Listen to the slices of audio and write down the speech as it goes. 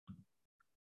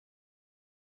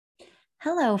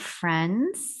Hello,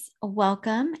 friends.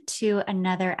 Welcome to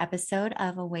another episode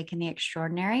of Awaken the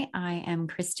Extraordinary. I am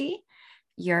Christy,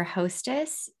 your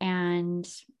hostess, and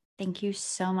thank you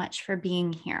so much for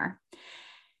being here.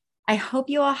 I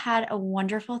hope you all had a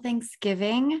wonderful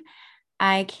Thanksgiving.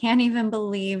 I can't even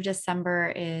believe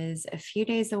December is a few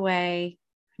days away.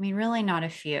 I mean, really not a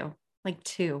few, like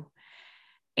two.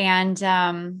 And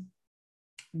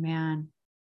man,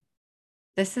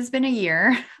 this has been a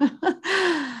year.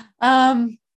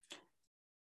 um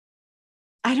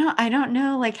I don't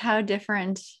know like how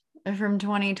different from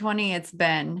 2020 it's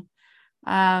been.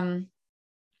 Um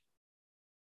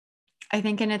I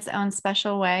think in its own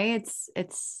special way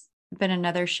it's been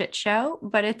another shit show,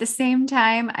 but at the same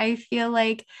time I feel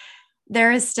like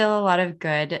there is still a lot of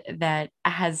good that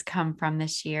has come from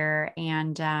this year,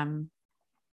 and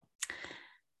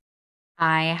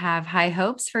I have high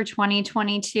hopes for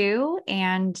 2022,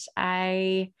 and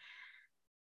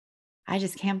I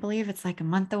just can't believe it's like a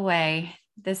month away.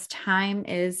 This time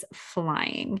is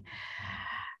flying.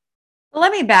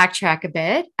 Let me backtrack a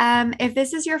bit. If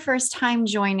this is your first time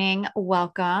joining,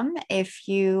 welcome. If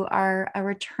you are a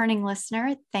returning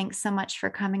listener, thanks so much for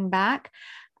coming back.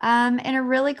 In a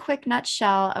really quick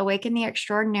nutshell, Awaken the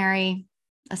Extraordinary,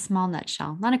 a small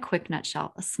nutshell, not a quick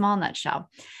nutshell, a small nutshell.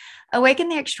 Awaken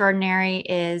the Extraordinary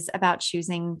is about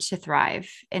choosing to thrive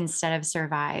instead of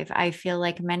survive. I feel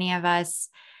like many of us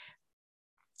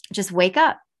just wake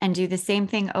up and do the same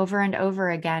thing over and over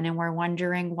again. And we're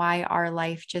wondering why our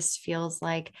life just feels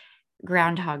like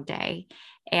Groundhog Day.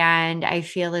 And I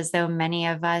feel as though many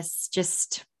of us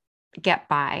just get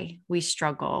by, we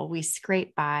struggle, we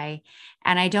scrape by.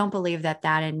 And I don't believe that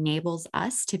that enables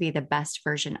us to be the best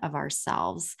version of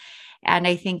ourselves. And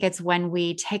I think it's when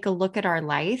we take a look at our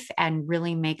life and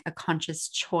really make a conscious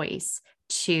choice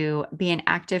to be an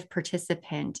active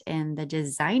participant in the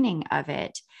designing of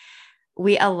it,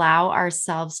 we allow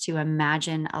ourselves to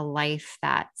imagine a life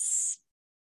that's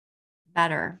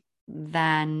better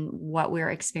than what we're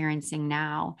experiencing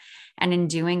now. And in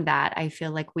doing that, I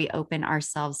feel like we open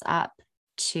ourselves up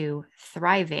to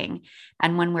thriving.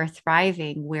 And when we're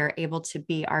thriving, we're able to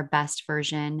be our best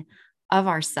version of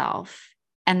ourselves.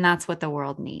 And that's what the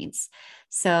world needs.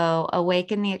 So,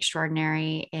 Awaken the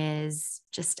Extraordinary is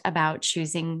just about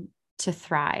choosing to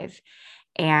thrive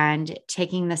and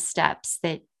taking the steps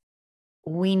that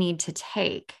we need to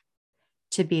take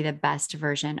to be the best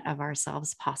version of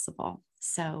ourselves possible.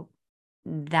 So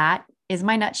that is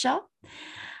my nutshell.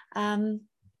 And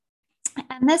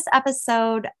this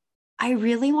episode, I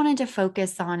really wanted to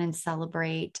focus on and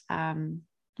celebrate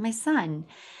my son.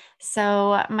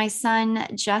 So my son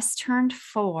just turned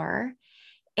 4,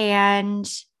 and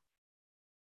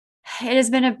it has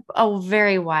been a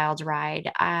very wild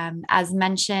ride. As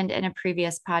mentioned in a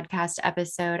previous podcast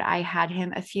episode, I had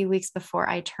him a few weeks before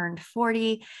I turned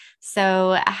 40.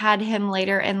 So I had him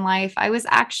later in life. I was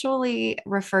actually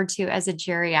referred to as a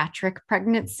geriatric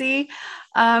pregnancy,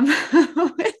 um,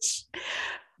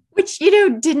 which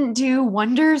didn't do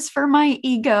wonders for my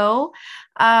ego.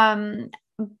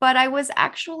 But I was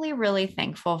actually really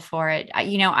thankful for it.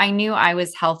 I knew I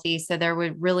was healthy, so there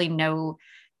were really no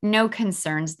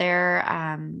concerns there,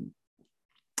 on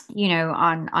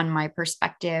my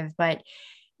perspective. But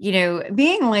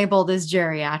being labeled as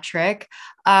geriatric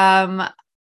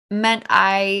meant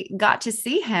I got to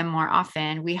see him more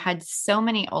often. We had so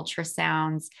many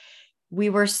ultrasounds. We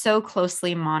were so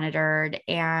closely monitored,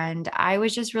 and I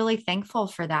was just really thankful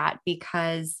for that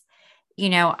because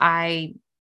I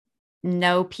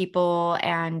know people,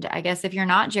 and I guess if you're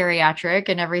not geriatric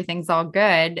and everything's all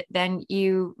good, then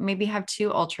you maybe have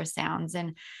 2 ultrasounds.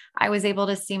 And I was able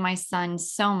to see my son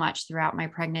so much throughout my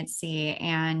pregnancy,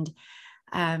 and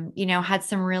had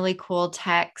some really cool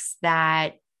techs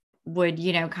that would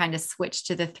kind of switch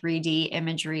to the 3D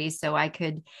imagery so I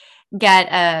could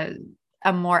get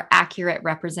a more accurate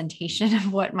representation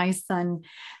of what my son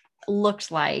looked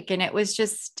like. And it was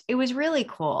really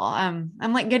cool.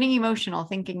 I'm like getting emotional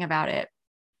thinking about it.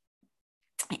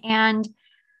 And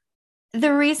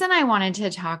the reason I wanted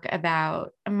to talk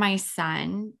about my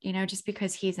son, just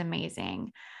because he's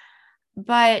amazing,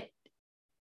 but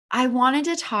I wanted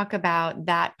to talk about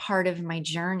that part of my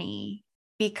journey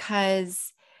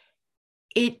because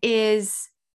it is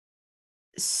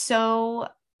so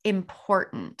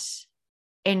important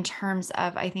in terms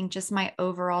of, I think, just my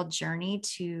overall journey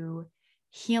to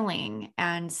healing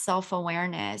and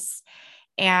self-awareness.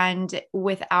 And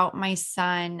without my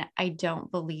son, I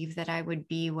don't believe that I would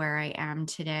be where I am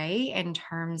today in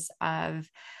terms of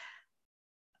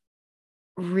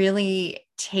really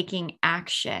taking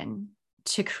action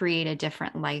to create a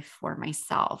different life for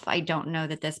myself. I don't know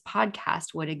that this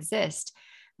podcast would exist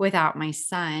without my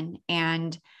son.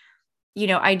 And,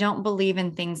 I don't believe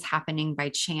in things happening by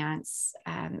chance.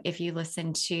 If you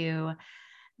listen to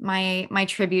my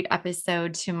tribute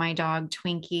episode to my dog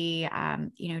Twinkie,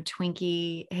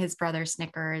 Twinkie, his brother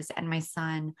Snickers, and my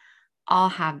son all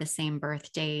have the same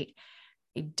birth date.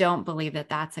 I don't believe that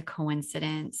that's a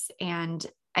coincidence. And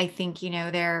I think,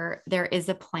 there is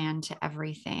a plan to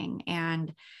everything.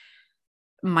 And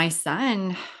my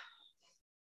son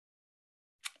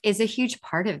is a huge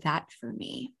part of that for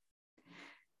me.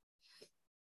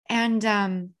 And,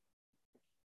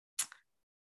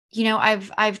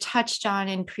 I've touched on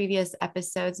in previous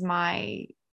episodes my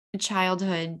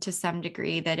childhood to some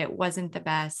degree, that it wasn't the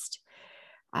best.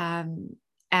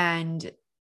 And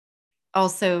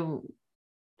also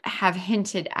have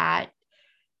hinted at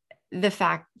the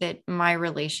fact that my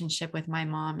relationship with my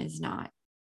mom is not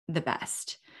the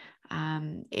best.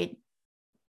 It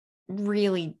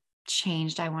really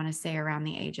changed, I want to say, around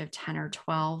the age of 10 or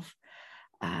 12.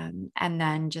 And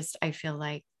then just, I feel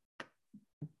like,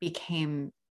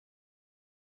 became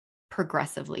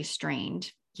progressively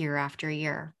strained year after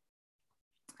year.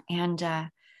 And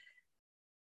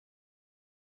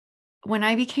when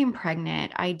I became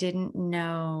pregnant, I didn't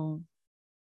know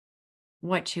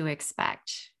what to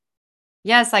expect.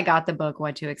 Yes, I got the book,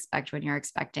 What to Expect When You're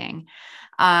Expecting.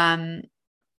 But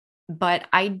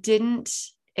I didn't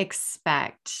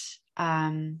expect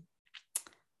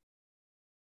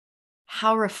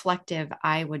how reflective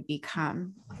I would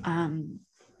become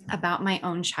about my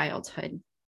own childhood.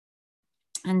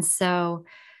 And so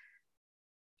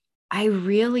I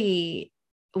really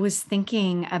was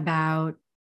thinking about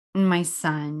my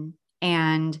son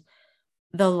and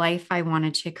the life I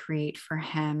wanted to create for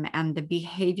him and the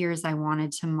behaviors I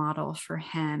wanted to model for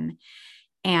him.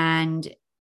 And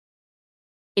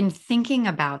in thinking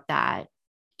about that,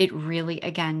 it really,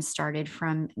 again, started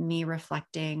from me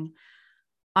reflecting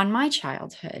on my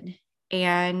childhood.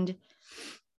 And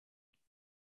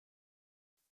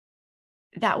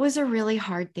that was a really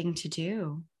hard thing to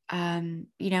do.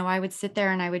 I would sit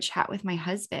there and I would chat with my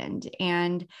husband,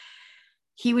 and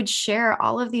he would share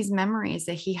all of these memories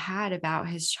that he had about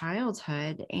his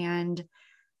childhood and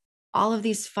all of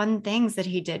these fun things that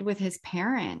he did with his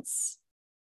parents.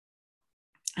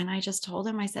 And I just told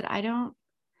him, I said, I don't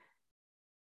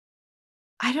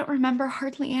remember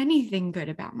hardly anything good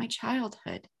about my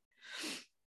childhood.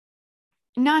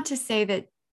 Not to say that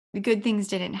good things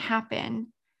didn't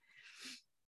happen,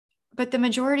 but the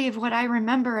majority of what I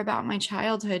remember about my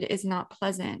childhood is not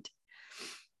pleasant.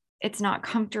 It's not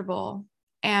comfortable.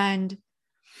 And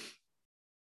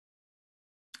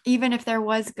even if there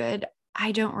was good,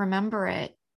 I don't remember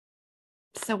it.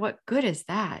 So what good is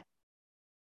that?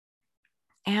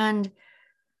 And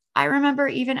I remember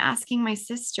even asking my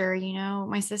sister,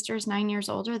 my sister's 9 years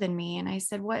older than me. And I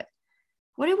said, what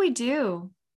did we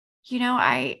do?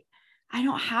 I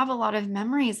don't have a lot of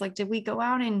memories. Like, did we go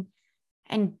out and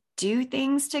do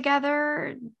things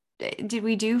together? Did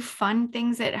we do fun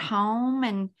things at home?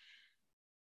 And,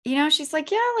 she's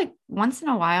like, yeah, like once in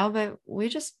a while, but we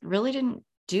just really didn't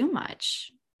do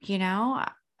much, And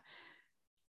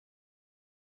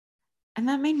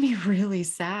that made me really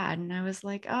sad. And I was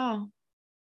like, oh,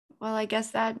 well, I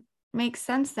guess that makes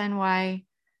sense then why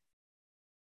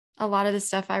a lot of the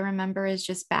stuff I remember is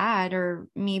just bad, or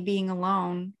me being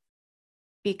alone,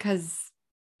 because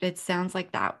it sounds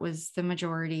like that was the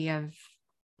majority of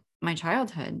my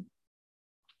childhood.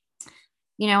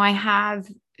 I have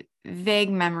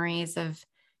vague memories of,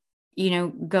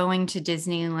 going to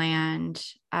Disneyland,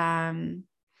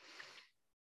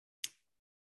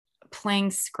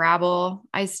 playing Scrabble.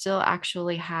 I still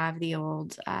actually have the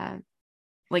old,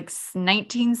 like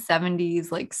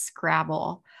 1970s, like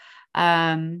Scrabble.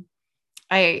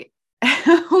 I,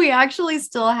 we actually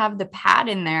still have the pad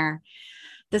in there,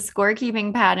 the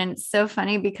scorekeeping pad. And it's so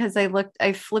funny because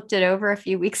I flipped it over a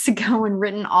few weeks ago, and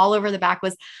written all over the back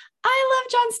was, I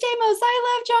love John Stamos. I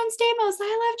love John Stamos.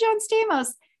 I love John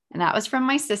Stamos. And that was from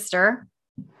my sister.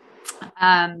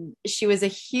 She was a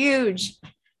huge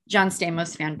John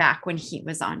Stamos fan back when he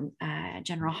was on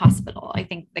General Hospital. I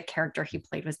think the character he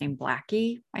played was named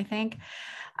Blackie, I think.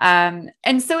 And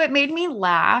so it made me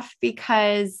laugh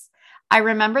because I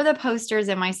remember the posters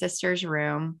in my sister's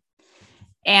room.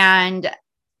 And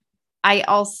I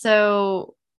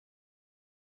also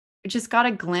just got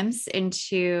a glimpse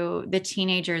into the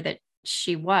teenager that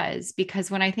she was, because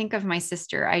when I think of my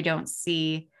sister, I don't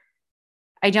see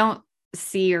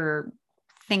or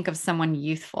think of someone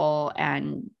youthful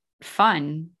and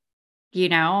fun,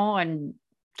 and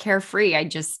carefree. I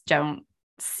just don't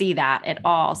see that at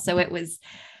all. So it was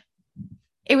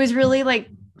really like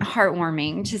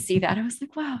heartwarming to see that. I was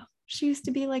like, wow, she used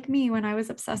to be like me when I was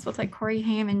obsessed with like Corey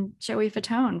Haim and Joey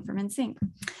Fatone from NSYNC.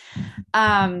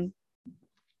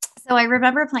 So I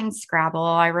remember playing Scrabble.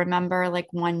 I remember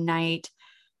like one night,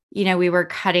 we were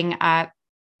cutting up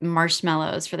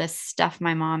marshmallows for this stuff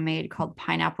my mom made called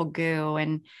pineapple goo.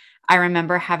 And I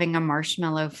remember having a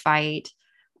marshmallow fight.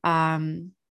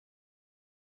 You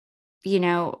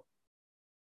know,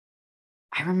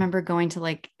 I remember going to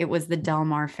like, it was the Del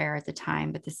Mar Fair at the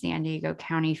time, but the San Diego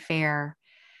County Fair.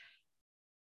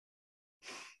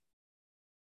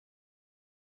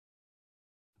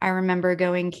 I remember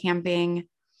going camping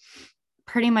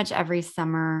pretty much every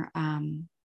summer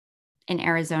in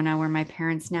Arizona, where my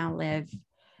parents now live.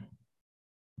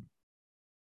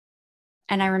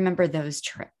 And I remember those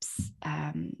trips.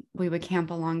 We would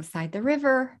camp alongside the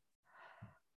river.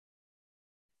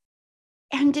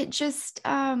 And it just,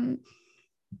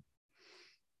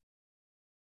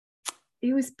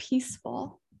 it was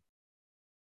peaceful.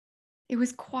 It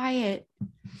was quiet.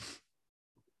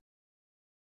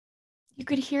 You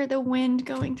could hear the wind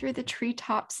going through the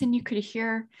treetops, and you could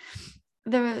hear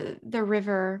the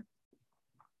river,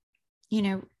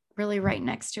 really right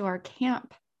next to our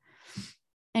camp.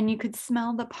 And you could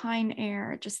smell the pine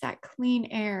air, just that clean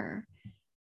air.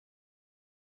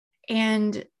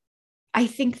 And I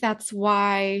think that's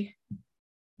why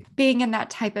being in that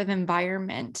type of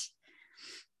environment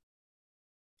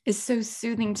is so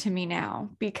soothing to me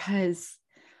now, because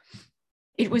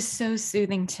it was so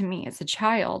soothing to me as a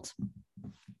child.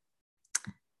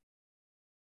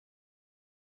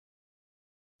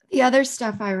 The other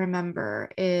stuff I remember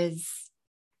is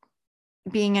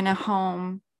being in a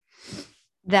home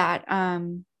that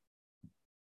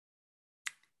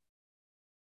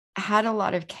had a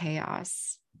lot of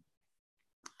chaos,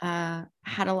 had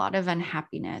a lot of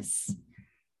unhappiness,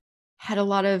 had a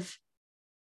lot of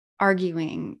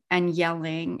arguing and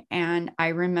yelling. And I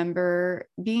remember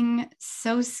being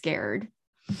so scared.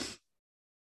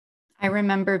 I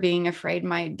remember being afraid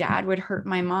my dad would hurt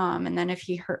my mom. And then if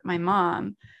he hurt my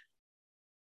mom,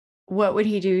 what would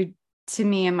he do to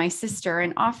me and my sister?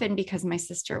 And often, because my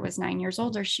sister was 9 years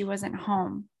older, she wasn't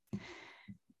home.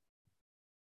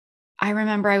 I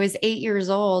remember I was 8 years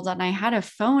old and I had a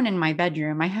phone in my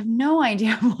bedroom. I have no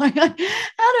idea why I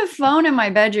had a phone in my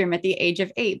bedroom at the age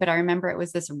of 8, but I remember it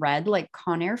was this red, like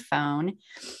Conair phone.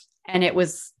 And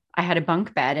I had a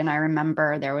bunk bed, and I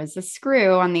remember there was a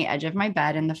screw on the edge of my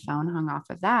bed and the phone hung off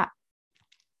of that.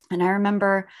 And I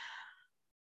remember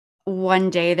one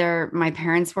day my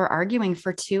parents were arguing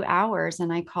for 2 hours,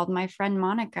 and I called my friend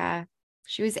Monica.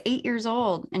 She was 8 years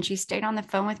old, and she stayed on the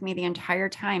phone with me the entire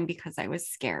time because I was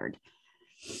scared.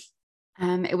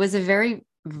 It was a very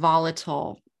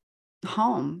volatile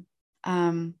home.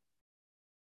 I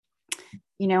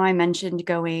mentioned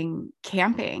going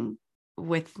camping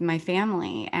with my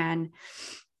family, and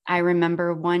I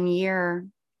remember one year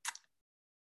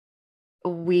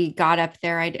we got up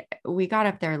there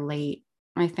late.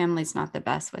 My family's not the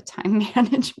best with time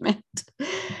management.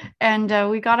 And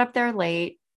we got up there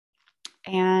late,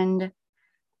 and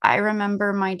I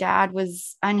remember my dad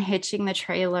was unhitching the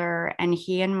trailer, and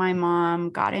he and my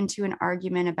mom got into an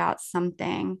argument about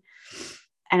something.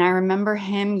 And I remember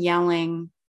him yelling,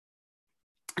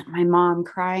 my mom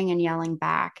crying and yelling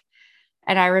back.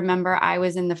 And I remember I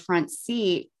was in the front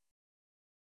seat,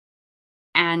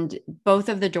 and both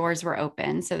of the doors were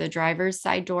open. So the driver's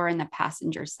side door and the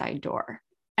passenger side door.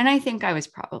 And I think I was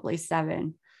probably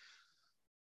 7.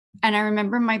 And I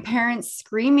remember my parents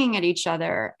screaming at each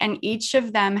other, and each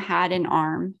of them had an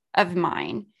arm of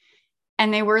mine.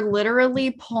 And they were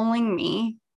literally pulling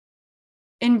me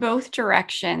in both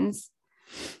directions,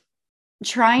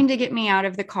 trying to get me out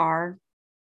of the car.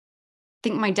 I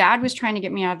think my dad was trying to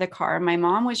get me out of the car. My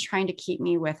mom was trying to keep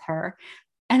me with her.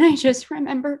 And I just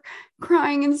remember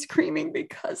crying and screaming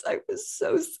because I was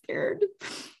so scared.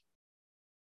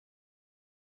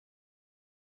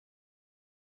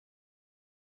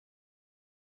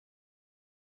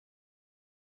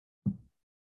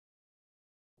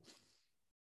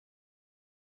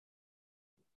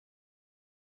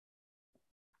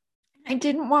 I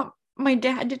didn't want my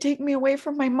dad to take me away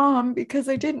from my mom because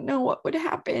I didn't know what would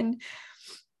happen.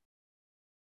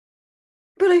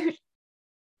 But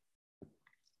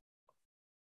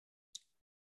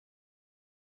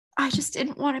I just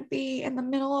didn't want to be in the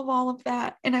middle of all of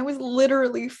that. And I was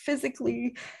literally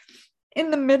physically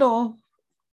in the middle.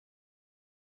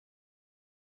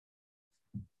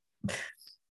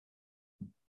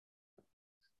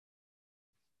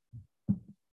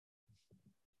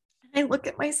 I look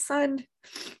at my son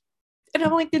And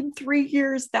I'm like, in 3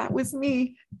 years, that was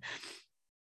me.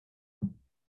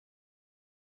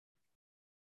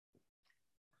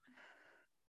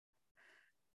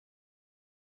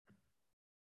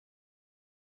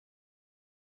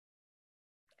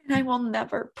 And I will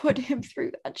never put him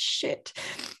through that shit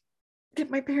that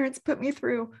my parents put me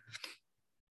through.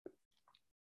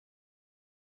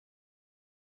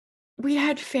 We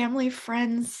had family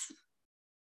friends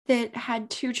that had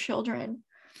 2 children.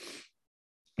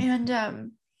 And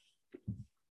it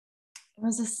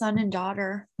was a son and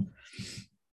daughter.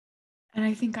 And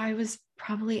I think I was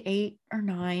probably 8 or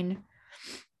 9.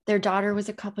 Their daughter was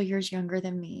a couple years younger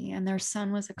than me, and their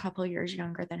son was a couple years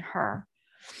younger than her.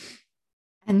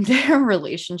 And their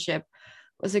relationship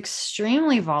was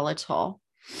extremely volatile.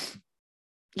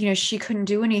 You know, she couldn't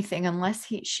do anything unless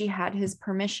she had his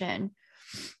permission.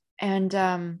 And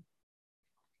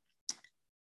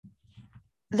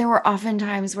there were often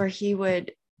times where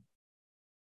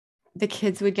the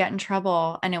kids would get in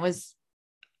trouble, and it was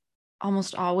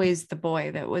almost always the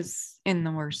boy that was in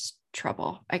the worst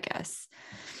trouble, I guess.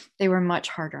 They were much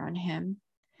harder on him.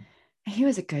 He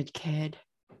was a good kid.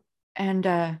 And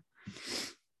the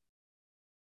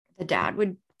dad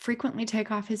would frequently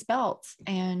take off his belt.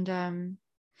 And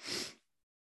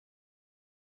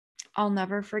I'll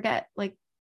never forget, like,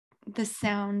 the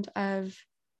sound of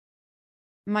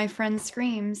my friend's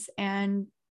screams. And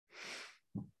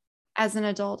as an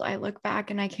adult, I look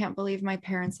back and I can't believe my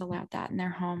parents allowed that in their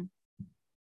home.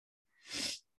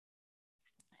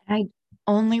 I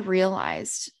only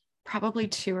realized probably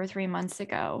 2 or 3 months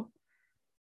ago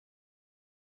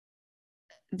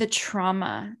the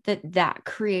trauma that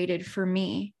created for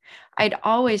me. I'd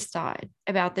always thought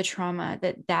about the trauma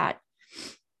that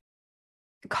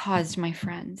caused my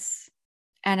friends.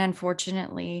 And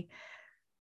unfortunately,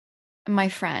 my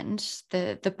friend,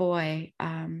 the boy,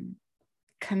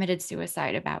 committed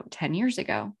suicide about 10 years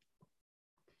ago.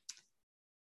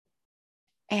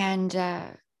 And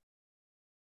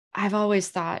I've always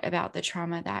thought about the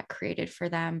trauma that created for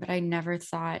them, but I never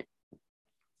thought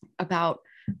about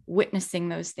witnessing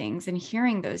those things and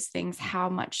hearing those things, how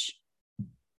much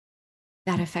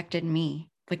that affected me,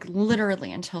 like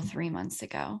literally until 3 months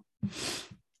ago.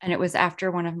 And it was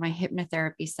after one of my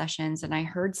hypnotherapy sessions, and I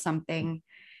heard something,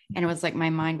 and it was like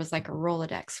my mind was like a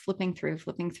Rolodex flipping through,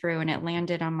 and it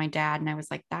landed on my dad. And I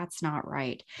was like, that's not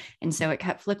right. And so it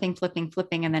kept flipping,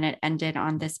 and then it ended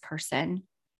on this person.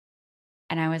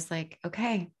 And I was like,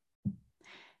 okay,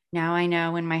 now I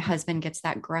know when my husband gets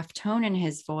that gruff tone in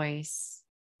his voice,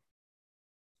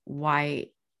 why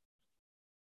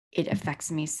it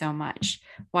affects me so much,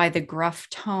 why the gruff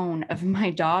tone of my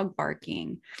dog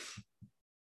barking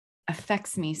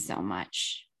affects me so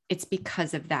much. It's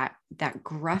because of that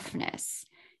gruffness.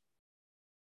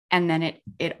 And then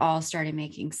it all started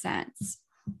making sense.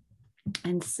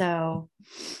 And so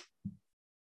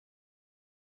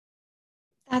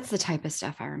that's the type of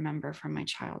stuff I remember from my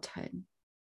childhood.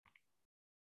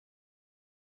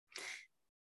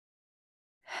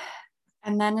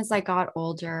 And then as I got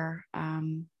older,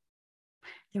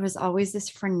 there was always this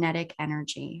frenetic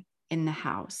energy in the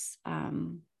house.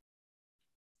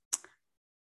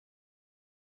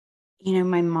 You know,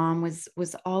 my mom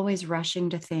was always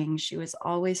rushing to things. She was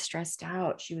always stressed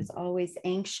out. She was always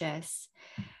anxious.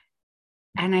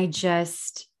 And I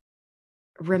just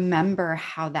remember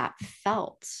how that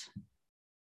felt.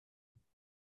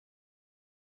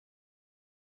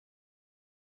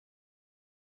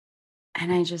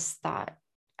 And I just thought,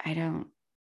 I don't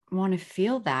want to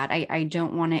feel that. I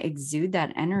don't want to exude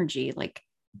that energy like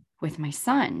with my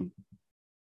son.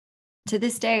 To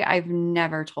this day, I've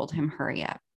never told him, hurry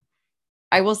up.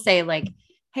 I will say, like,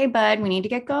 hey bud, we need to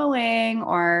get going,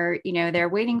 or you know, they're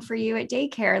waiting for you at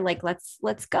daycare, like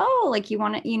let's go, like you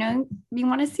want to, you know, you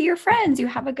want to see your friends, you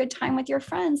have a good time with your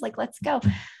friends, like let's go.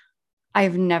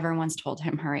 I've never once told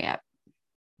him hurry up,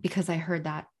 because I heard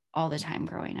that all the time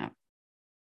growing up.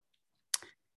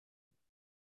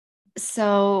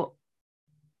 So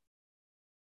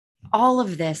all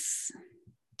of this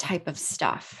type of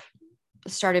stuff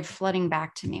started flooding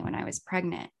back to me when I was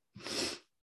pregnant.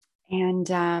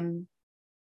 And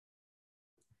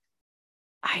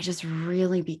I just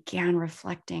really began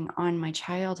reflecting on my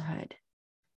childhood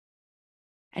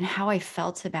and how I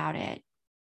felt about it.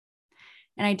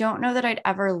 And I don't know that I'd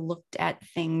ever looked at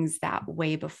things that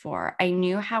way before. I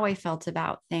knew how I felt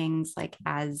about things like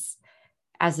as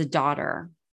a daughter.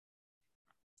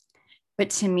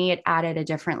 But to me, it added a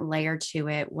different layer to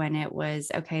it when it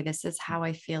was, okay, this is how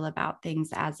I feel about things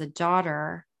as a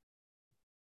daughter.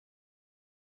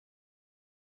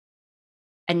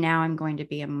 And now I'm going to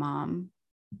be a mom.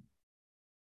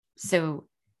 So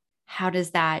how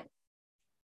does that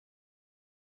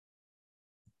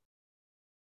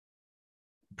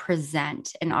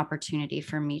present an opportunity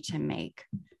for me to make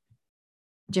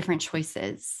different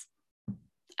choices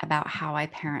about how I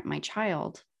parent my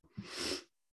child?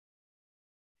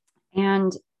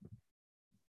 And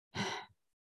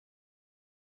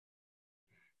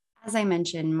as I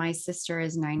mentioned, my sister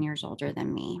is 9 years older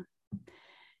than me.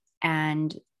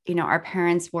 And, our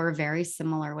parents were very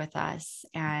similar with us.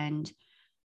 And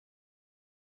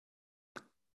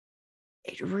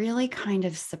it really kind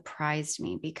of surprised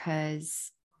me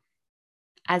because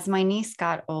as my niece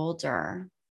got older,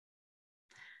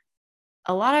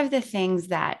 a lot of the things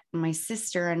that my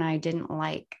sister and I didn't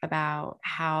like about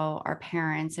how our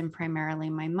parents and primarily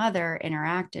my mother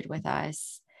interacted with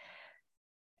us,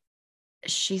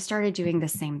 she started doing the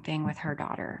same thing with her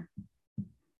daughter.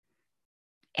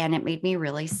 And it made me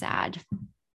really sad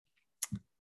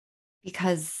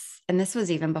because, and this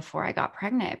was even before I got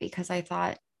pregnant, because I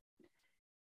thought,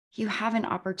 you have an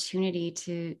opportunity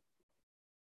to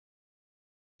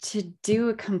do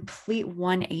a complete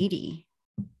 180.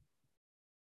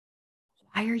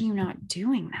 Why are you not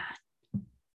doing that?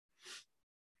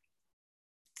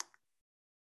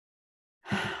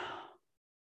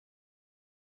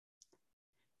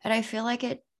 And I feel like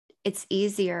it's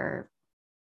easier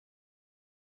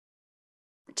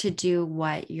to do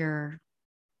what you're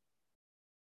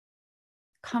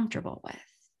comfortable with,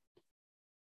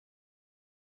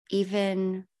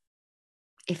 even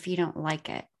if you don't like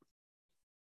it.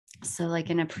 So like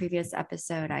in a previous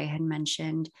episode, I had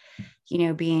mentioned,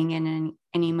 being in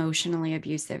an emotionally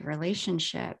abusive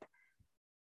relationship,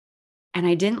 and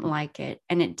I didn't like it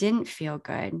and it didn't feel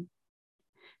good,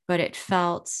 but it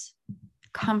felt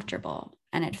comfortable.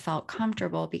 And it felt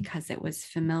comfortable because it was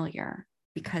familiar,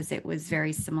 because it was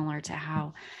very similar to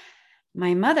how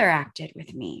my mother acted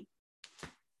with me.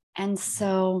 And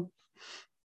so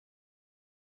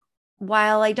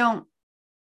while I don't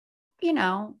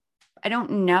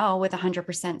know with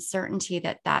 100% certainty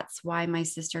that that's why my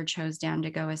sister chose down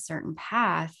to go a certain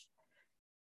path,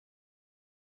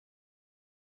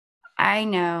 I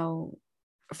know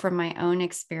from my own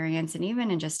experience, and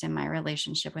even just in my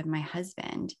relationship with my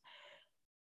husband,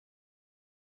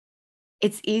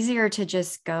 it's easier to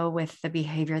just go with the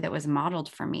behavior that was modeled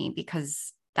for me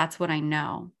because that's what I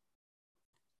know.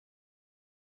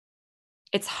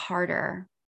 It's harder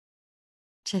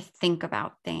to think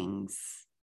about things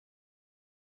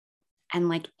and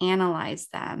like analyze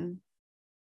them,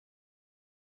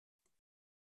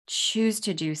 choose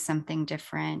to do something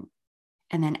different,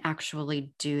 and then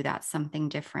actually do that something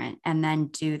different, and then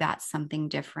do that something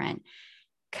different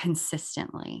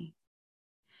consistently.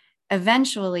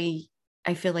 Eventually,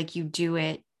 I feel like you do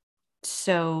it.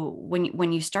 So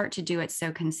when you start to do it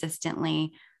so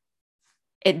consistently,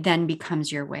 it then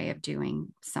becomes your way of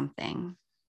doing something.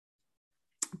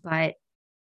 But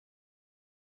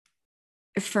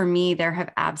for me, there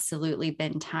have absolutely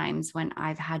been times when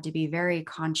I've had to be very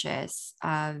conscious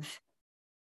of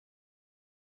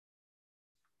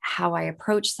how I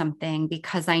approach something,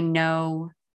 because I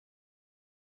know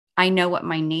what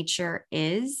my nature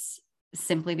is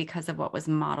simply because of what was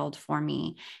modeled for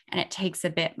me. And it takes a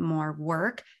bit more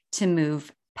work to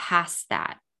move past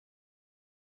that.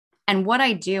 And what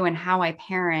I do and how I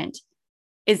parent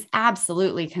is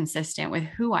absolutely consistent with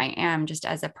who I am just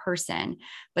as a person.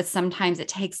 But sometimes it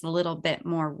takes a little bit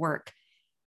more work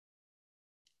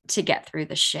to get through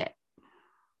the shit.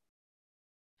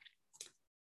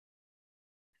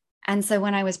 And so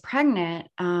when I was pregnant,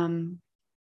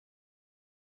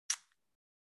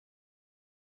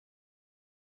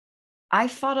 I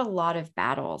fought a lot of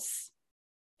battles.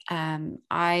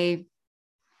 I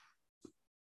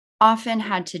often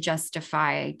had to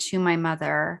justify to my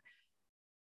mother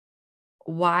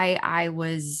why I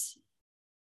was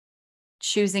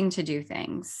choosing to do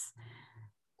things,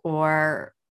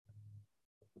 or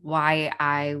why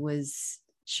I was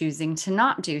choosing to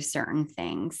not do certain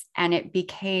things. And it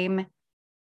became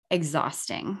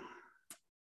exhausting.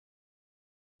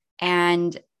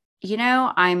 And,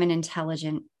 I'm an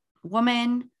intelligent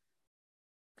woman.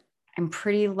 I'm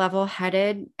pretty level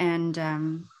headed and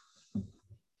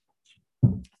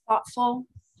thoughtful.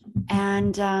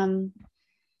 And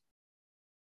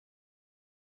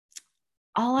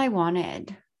all I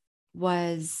wanted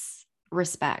was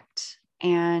respect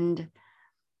and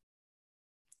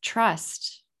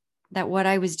trust that what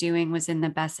I was doing was in the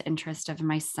best interest of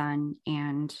my son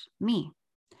and me.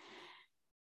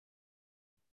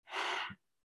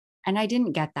 And I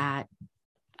didn't get that.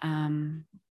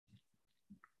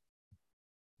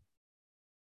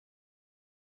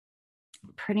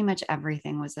 Pretty much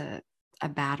everything was a a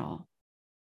battle.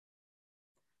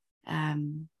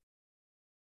 Um,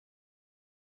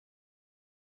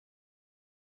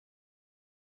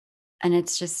 and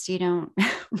it's just, you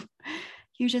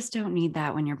just don't need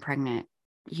that when you're pregnant,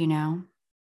 you know?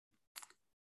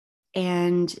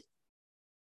 And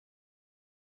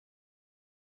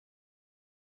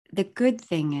the good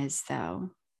thing is, though,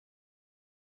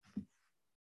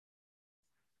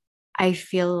 I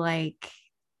feel like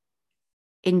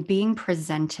in being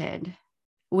presented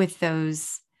with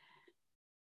those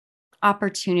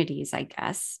opportunities, I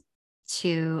guess,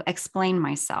 to explain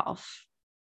myself,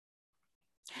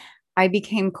 I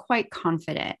became quite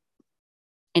confident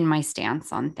in my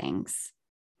stance on things.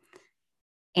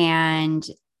 And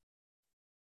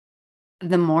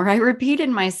the more I repeated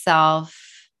myself,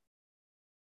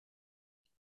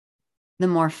 the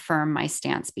more firm my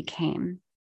stance became.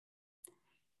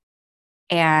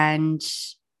 And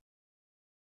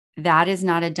that is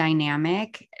not a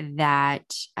dynamic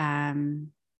that I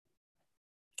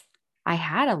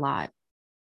had a lot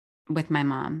with my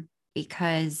mom,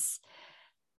 because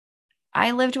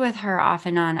I lived with her off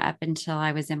and on up until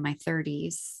I was in my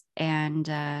 30s. And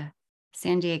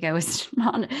San Diego is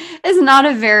not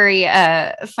a very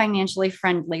financially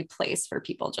friendly place for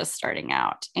people just starting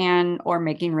out and or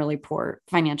making really poor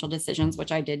financial decisions,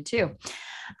 which I did too.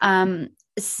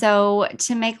 So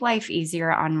to make life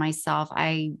easier on myself,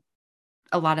 I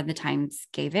a lot of the times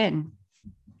gave in.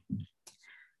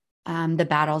 The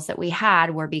battles that we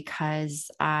had were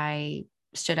because I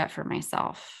stood up for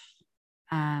myself.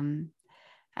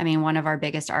 One of our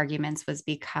biggest arguments was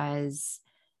because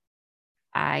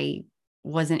I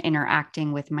wasn't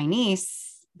interacting with my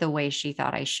niece the way she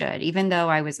thought I should. Even though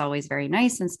I was always very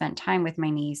nice and spent time with my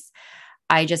niece,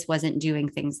 I just wasn't doing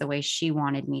things the way she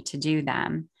wanted me to do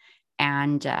them.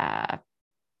 And that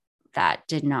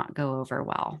did not go over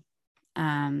well.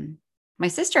 My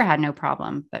sister had no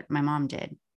problem, but my mom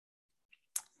did.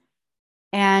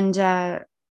 And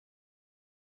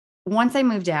once I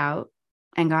moved out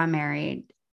and got married,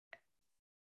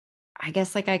 I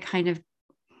guess I kind of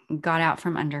got out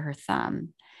from under her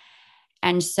thumb.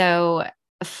 And so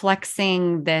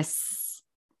flexing this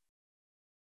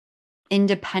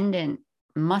independent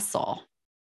muscle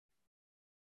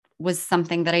was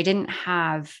something that I didn't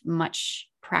have much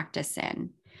practice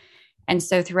in. And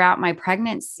so throughout my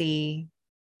pregnancy,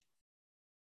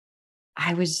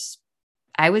 I was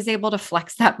able to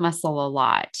flex that muscle a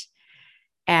lot.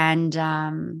 And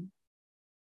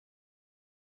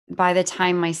by the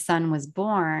time my son was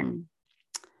born,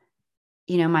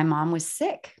 my mom was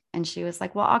sick, and she was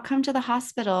like, well, I'll come to the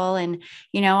hospital and,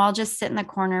 I'll just sit in the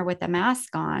corner with a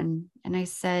mask on. And I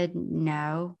said,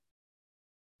 no,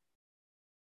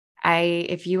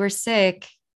 if you were sick,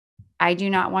 I do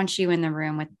not want you in the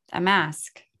room with a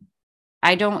mask.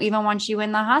 I don't even want you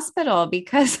in the hospital,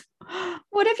 because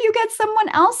what if you get someone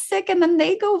else sick and then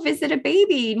they go visit a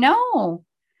baby? No.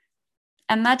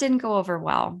 And that didn't go over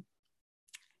well.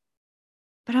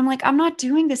 But I'm like, I'm not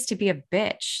doing this to be a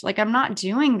bitch. Like, I'm not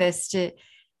doing this to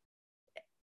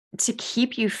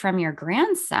keep you from your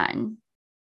grandson.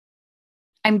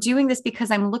 I'm doing this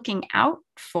because I'm looking out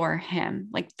for him.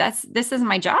 Like, this is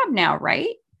my job now,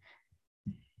 right?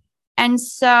 And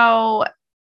so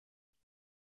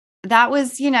that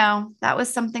was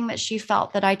something that she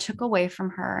felt that I took away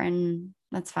from her, and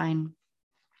that's fine.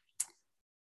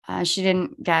 She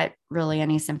didn't get really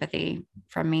any sympathy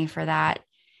from me for that.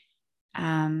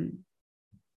 And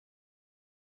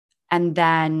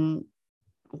then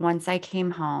once I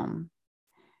came home,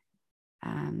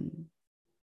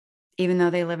 even though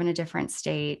they live in a different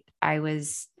state, I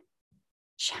was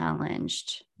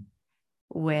challenged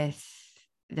with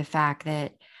the fact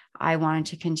that I wanted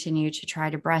to continue to try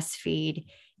to breastfeed,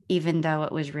 even though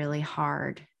it was really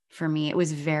hard for me. It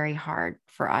was very hard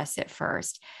for us at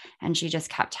first. And she just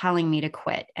kept telling me to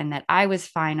quit and that I was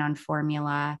fine on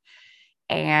formula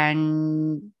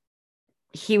and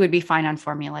he would be fine on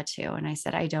formula too. And I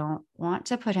said, I don't want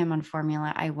to put him on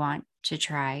formula. I want to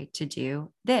try to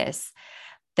do this.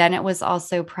 Then it was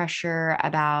also pressure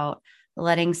about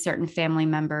letting certain family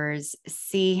members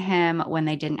see him when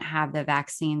they didn't have the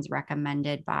vaccines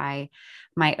recommended by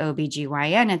my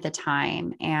OBGYN at the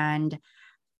time. And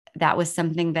that was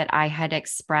something that I had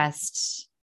expressed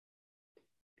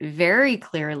very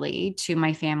clearly to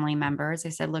my family members. I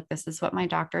said, look, this is what my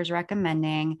doctor is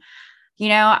recommending.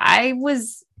 I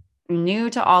was new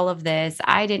to all of this.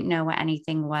 I didn't know what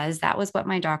anything was. That was what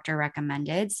my doctor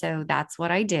recommended. So that's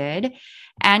what I did.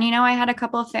 And, I had a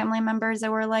couple of family members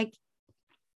that were like,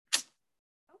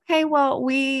 okay, well,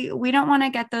 we don't want to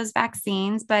get those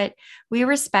vaccines, but we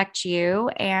respect you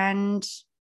and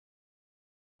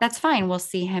that's fine. We'll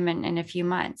see him in a few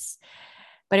months.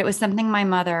 But it was something my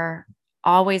mother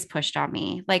always pushed on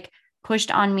me, like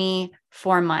pushed on me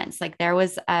for months. Like there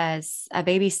was a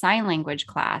baby sign language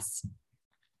class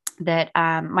that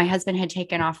my husband had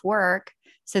taken off work.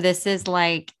 So this is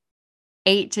like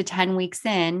 8 to 10 weeks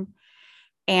in.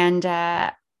 And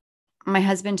my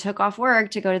husband took off work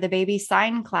to go to the baby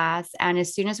sign class. And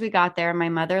as soon as we got there, my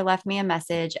mother left me a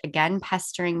message, again,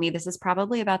 pestering me. This is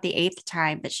probably about the eighth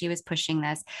time that she was pushing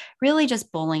this, really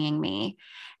just bullying me.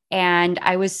 And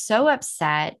I was so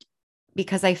upset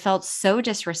because I felt so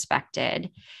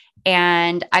disrespected.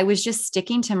 And I was just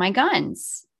sticking to my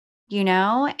guns,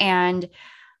 and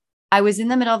I was in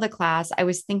the middle of the class. I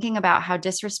was thinking about how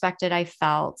disrespected I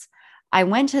felt. I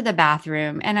went to the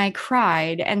bathroom and I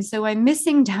cried. And so I'm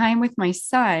missing time with my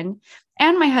son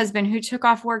and my husband, who took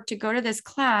off work to go to this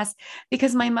class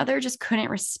because my mother just couldn't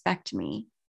respect me.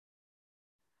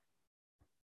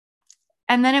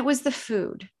 And then it was the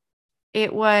food.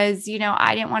 It was,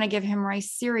 I didn't want to give him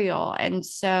rice cereal. And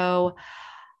so,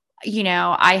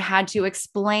 I had to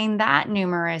explain that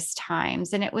numerous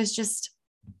times. And it was just,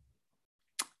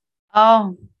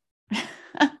 oh.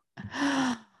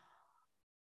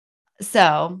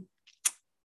 So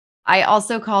I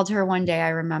also called her one day, I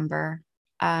remember,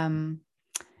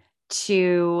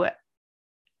 to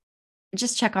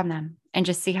just check on them and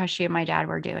just see how she and my dad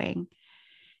were doing.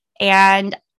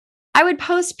 And I would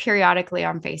post periodically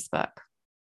on Facebook.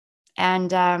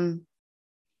 And I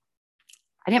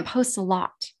didn't post a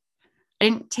lot. I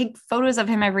didn't take photos of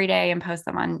him every day and post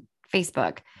them on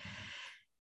Facebook.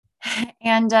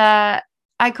 And I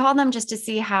called them just to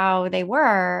see how they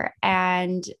were.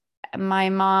 And my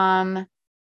mom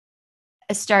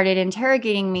started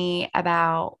interrogating me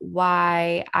about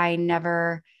why I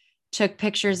never took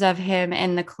pictures of him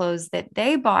in the clothes that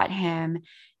they bought him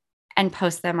and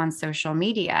post them on social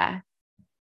media.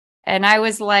 And I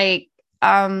was like,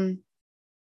 Mom,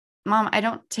 I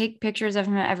don't take pictures of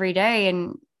him every day.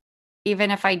 And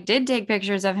even if I did take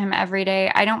pictures of him every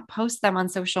day, I don't post them on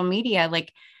social media.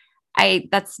 Like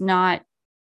that's not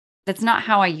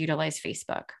how I utilize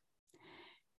Facebook.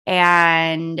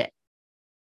 And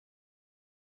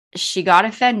she got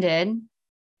offended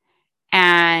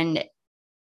and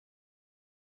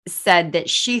said that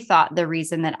she thought the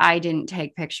reason that I didn't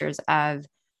take pictures of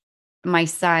my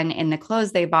son in the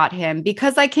clothes they bought him,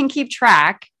 because I can keep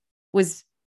track, was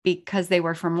because they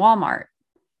were from Walmart.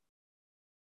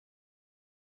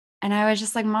 And I was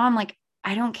just like, Mom, like,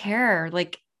 I don't care.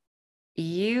 Like,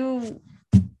 I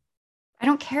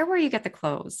don't care where you get the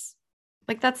clothes.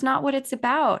 Like, that's not what it's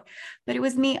about. But it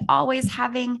was me always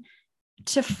having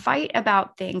to fight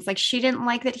about things. Like, she didn't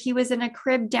like that he was in a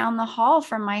crib down the hall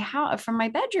from my house, from my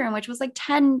bedroom, which was like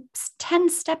 10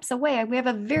 steps away. We have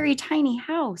a very tiny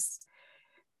house.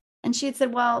 And she had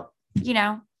said, well,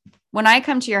 when I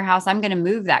come to your house, I'm going to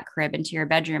move that crib into your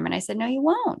bedroom. And I said, no, you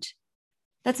won't.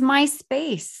 That's my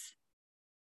space.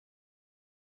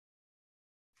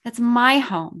 That's my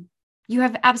home. You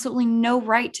have absolutely no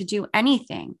right to do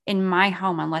anything in my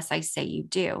home unless I say you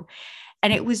do.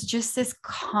 And it was just this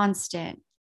constant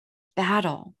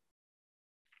battle.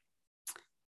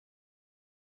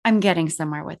 I'm getting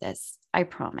somewhere with this, I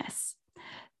promise.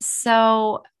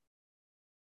 So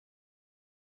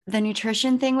the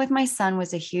nutrition thing with my son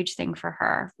was a huge thing for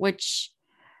her, which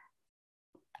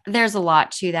there's a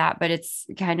lot to that, but it's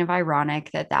kind of ironic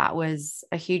that that was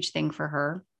a huge thing for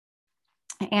her.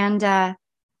 And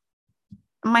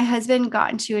my husband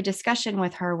got into a discussion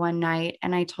with her one night,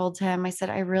 and I told him, I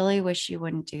said, I really wish you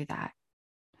wouldn't do that.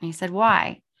 And he said,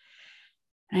 why?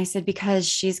 And I said, because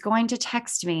she's going to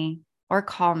text me or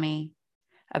call me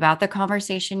about the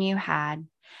conversation you had,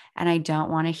 and I don't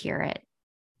want to hear it.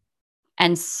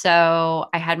 And so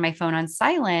I had my phone on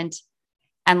silent,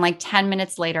 and like 10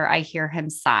 minutes later, I hear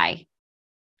him sigh.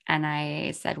 And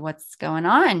I said, what's going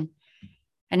on?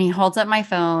 And he holds up my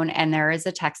phone, and there is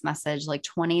a text message like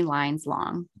 20 lines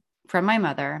long from my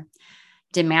mother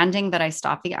demanding that I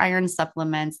stop the iron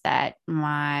supplements that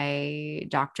my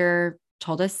doctor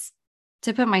told us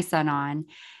to put my son on,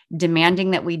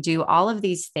 demanding that we do all of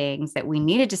these things, that we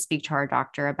needed to speak to our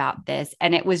doctor about this.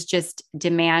 And it was just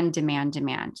demand, demand,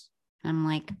 demand. I'm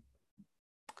like,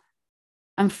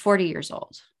 I'm 40 years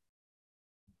old.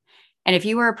 And if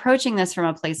you were approaching this from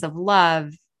a place of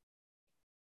love,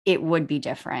 it would be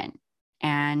different.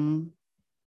 And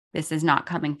this is not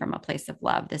coming from a place of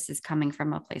love. This is coming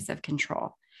from a place of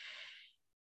control.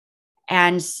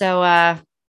 And so I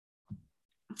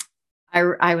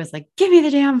was like, give me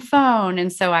the damn phone.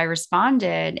 And so I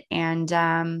responded,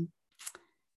 and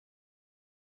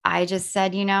I just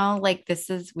said, like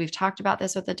we've talked about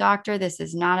this with the doctor. This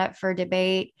is not up for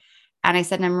debate. And I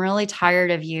said, and I'm really tired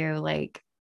of you like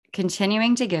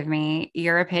continuing to give me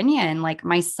your opinion. Like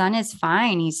my son is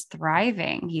fine. He's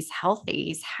thriving. He's healthy.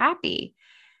 He's happy.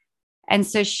 And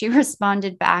so she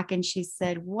responded back and she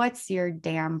said, "What's your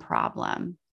damn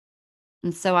problem?"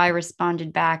 And so I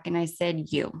responded back and I said,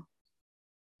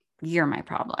 you're my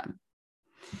problem.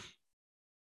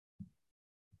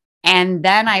 And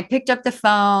then I picked up the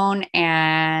phone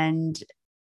and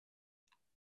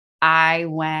I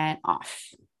went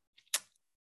off.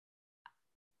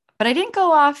 But I didn't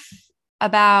go off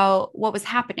about what was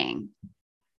happening.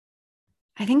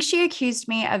 I think she accused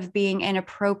me of being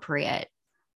inappropriate.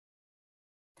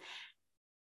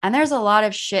 And there's a lot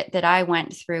of shit that I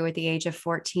went through at the age of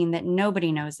 14 that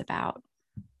nobody knows about,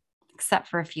 except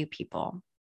for a few people.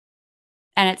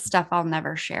 And it's stuff I'll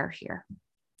never share here.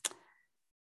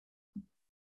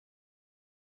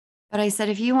 But I said,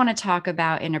 if you want to talk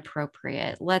about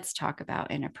inappropriate, let's talk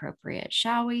about inappropriate,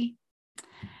 shall we?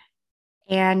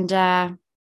 And I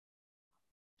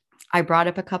brought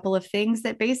up a couple of things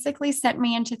that basically sent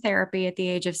me into therapy at the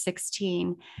age of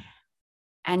 16.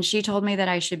 And she told me that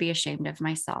I should be ashamed of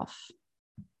myself.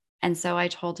 And so I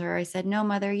told her, I said, no,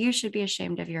 mother, you should be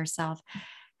ashamed of yourself.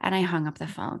 And I hung up the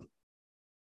phone.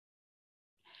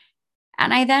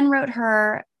 And I then wrote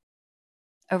her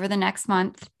over the next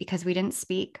month, because we didn't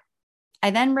speak,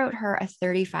 I then wrote her a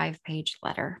 35-page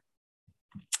letter.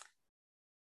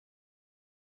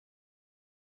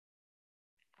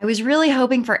 I was really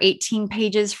hoping for 18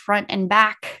 pages front and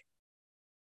back.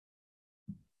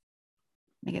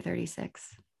 Make it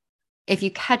 36. If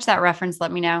you catch that reference,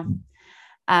 let me know.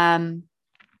 But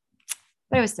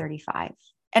it was 35.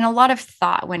 And a lot of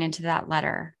thought went into that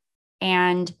letter.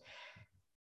 And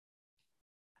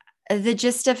the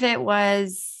gist of it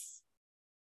was,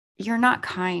 you're not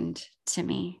kind to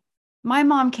me. My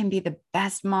mom can be the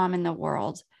best mom in the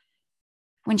world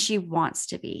when she wants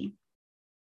to be.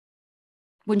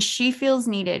 When she feels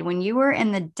needed, when you are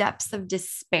in the depths of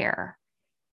despair,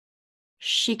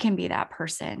 she can be that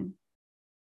person.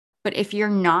 But if you're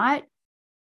not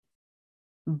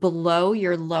below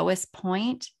your lowest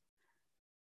point,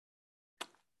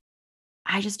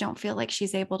 I just don't feel like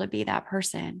she's able to be that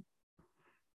person.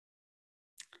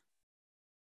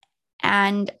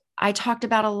 And I talked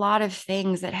about a lot of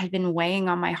things that had been weighing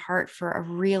on my heart for a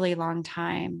really long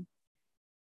time.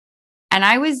 And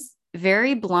I was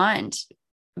very blunt,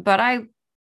 but I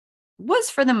was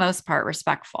for the most part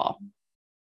respectful.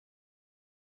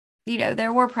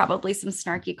 There were probably some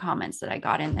snarky comments that I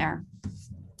got in there.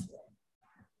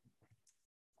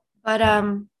 But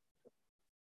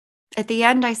at the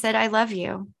end, I said, I love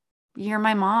you. You're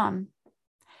my mom.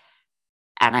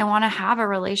 And I want to have a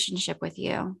relationship with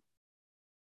you.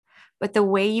 But the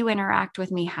way you interact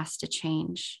with me has to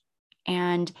change.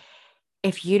 And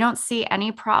if you don't see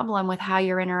any problem with how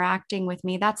you're interacting with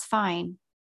me, that's fine.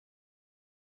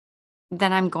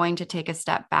 Then I'm going to take a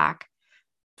step back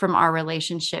from our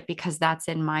relationship because that's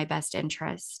in my best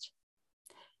interest.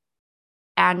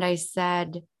 And I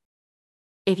said,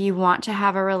 if you want to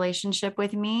have a relationship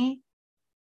with me,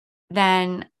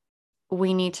 then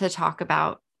we need to talk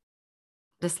about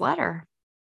this letter.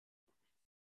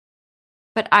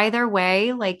 But either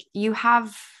way, you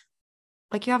have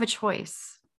a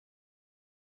choice.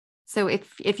 So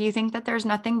if you think that there's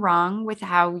nothing wrong with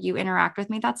how you interact with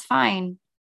me, that's fine.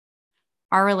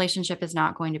 Our relationship is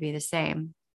not going to be the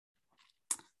same.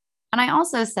 And I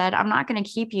also said, I'm not going to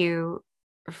keep you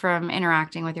from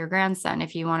interacting with your grandson.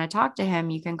 If you want to talk to him,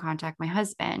 you can contact my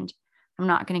husband. I'm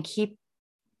not going to keep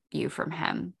you from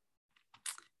him.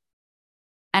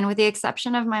 And with the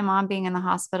exception of my mom being in the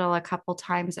hospital a couple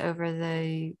times over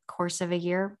the course of a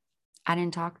year, I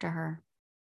didn't talk to her.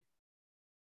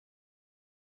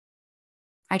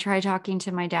 I tried talking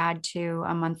to my dad too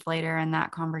a month later, and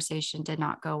that conversation did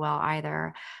not go well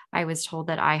either. I was told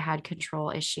that I had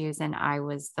control issues and I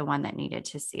was the one that needed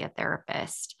to see a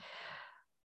therapist.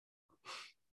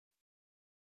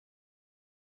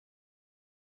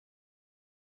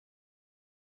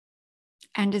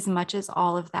 And as much as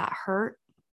all of that hurt,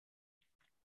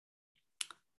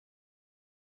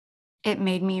 it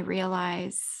made me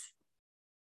realize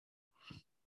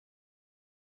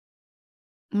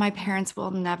my parents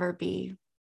will never be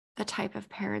the type of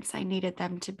parents I needed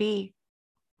them to be.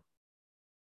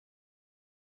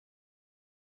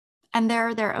 And there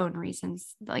are their own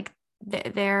reasons.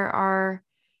 There are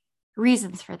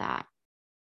reasons for that.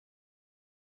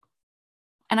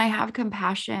 And I have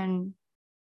compassion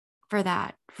for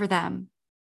that, for them.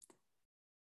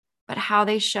 But how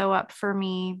they show up for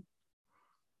me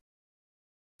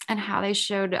and how they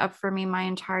showed up for me my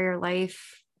entire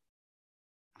life.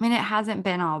 I mean, it hasn't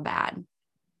been all bad,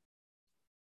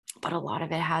 but a lot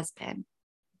of it has been.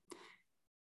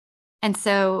 And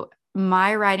so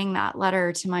my writing that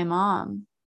letter to my mom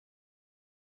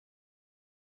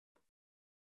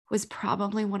was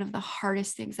probably one of the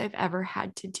hardest things I've ever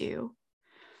had to do.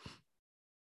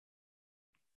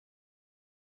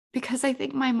 Because I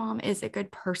think my mom is a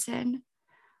good person.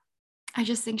 I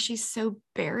just think she's so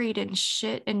buried in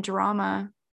shit and drama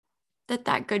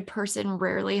that good person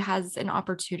rarely has an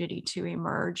opportunity to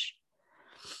emerge.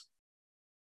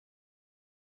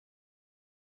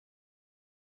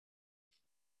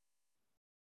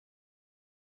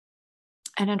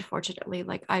 And unfortunately,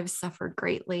 like, I've suffered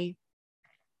greatly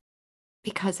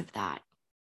because of that.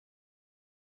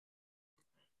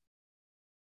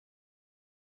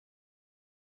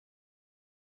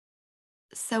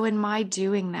 So in my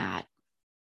doing that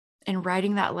and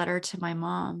writing that letter to my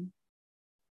mom,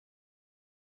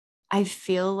 I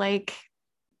feel like,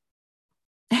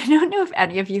 I don't know if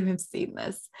any of you have seen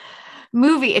this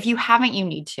movie. If you haven't, you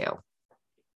need to.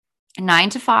 9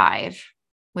 to 5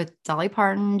 with Dolly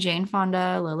Parton, Jane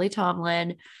Fonda, Lily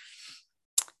Tomlin.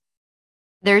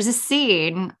 There's a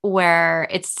scene where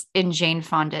it's in Jane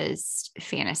Fonda's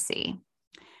fantasy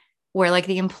where like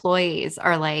the employees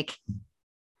are like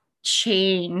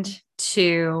chained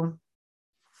to,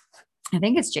 I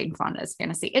think it's Jane Fonda's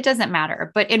fantasy. It doesn't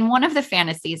matter. But in one of the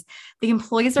fantasies, the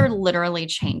employees are literally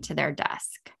chained to their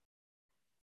desk.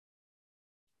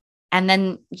 And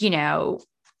then, you know,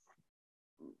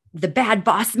 the bad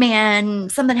boss man,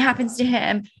 something happens to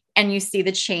him, and you see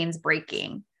the chains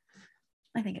breaking.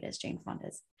 I think it is Jane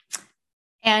Fonda's.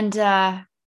 And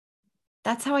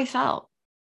that's how I felt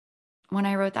when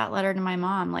I wrote that letter to my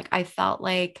mom. Like, I felt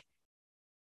like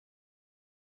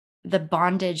the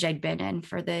bondage I'd been in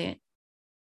for the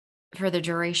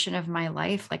duration of my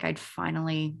life, like I'd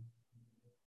finally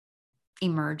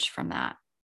emerged from that.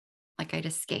 Like I'd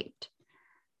escaped.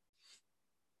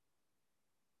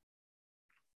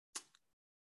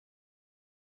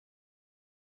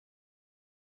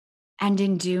 And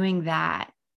in doing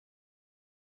that,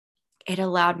 it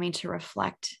allowed me to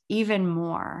reflect even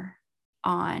more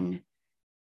on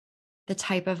the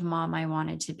type of mom I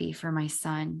wanted to be for my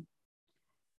son.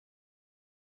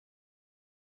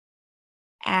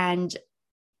 And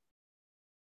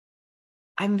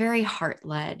I'm very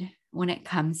heart-led when it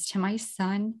comes to my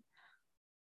son.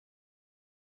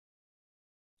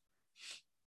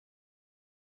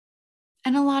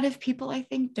 And a lot of people, I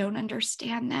think, don't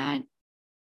understand that.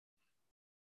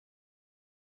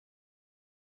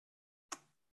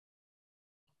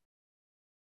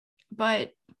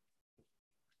 But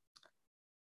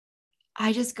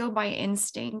I just go by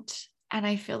instinct, and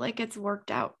I feel like it's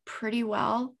worked out pretty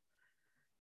well.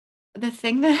 The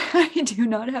thing that I do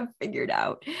not have figured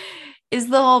out is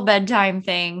the whole bedtime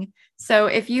thing. So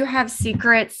if you have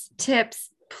secrets, tips,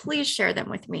 please share them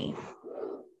with me.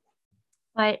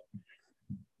 But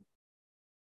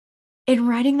in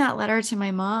writing that letter to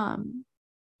my mom,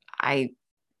 I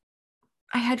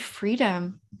had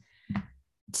freedom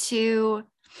to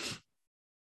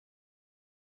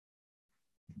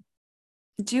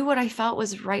do what I felt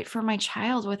was right for my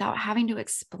child without having to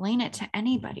explain it to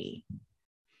anybody.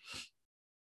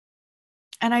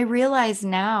 And I realize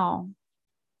now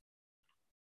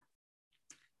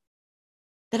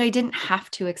that I didn't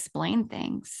have to explain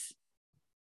things.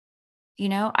 You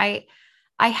know, I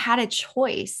had a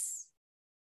choice.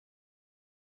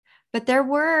 But there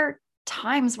were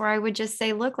times where I would just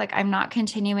say, look, like, I'm not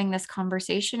continuing this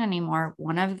conversation anymore.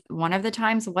 One of the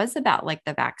times was about like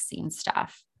the vaccine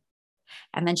stuff.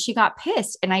 And then she got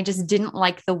pissed, and I just didn't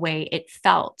like the way it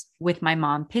felt with my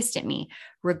mom pissed at me,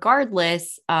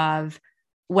 regardless of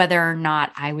whether or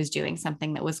not I was doing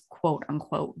something that was quote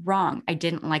unquote wrong. I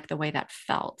didn't like the way that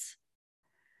felt.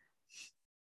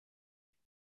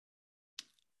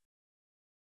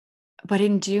 But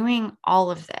in doing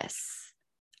all of this,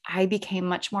 I became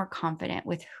much more confident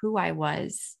with who I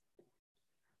was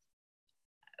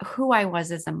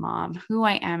as a mom, who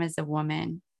I am as a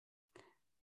woman.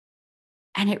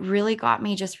 And it really got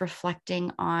me just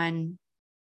reflecting on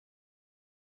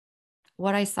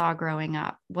what I saw growing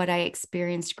up, what I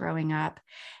experienced growing up,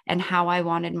 and how I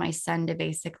wanted my son to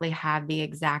basically have the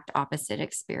exact opposite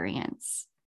experience.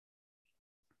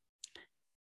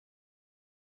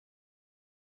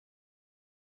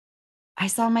 I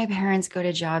saw my parents go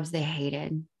to jobs they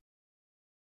hated.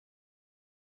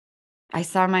 I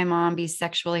saw my mom be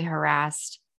sexually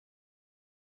harassed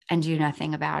and do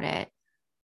nothing about it.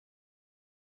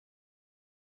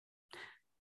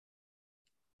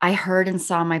 I heard and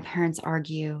saw my parents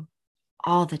argue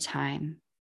all the time,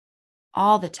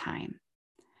 all the time.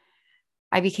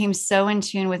 I became so in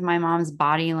tune with my mom's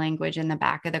body language in the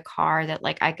back of the car that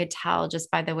like I could tell just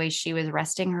by the way she was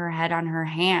resting her head on her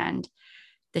hand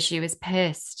that she was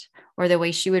pissed, or the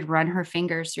way she would run her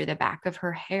fingers through the back of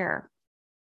her hair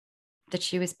that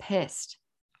she was pissed.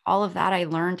 All of that I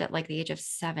learned at like the age of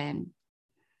 7.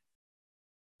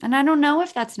 And I don't know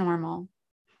if that's normal,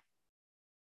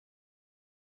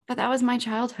 but that was my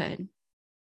childhood.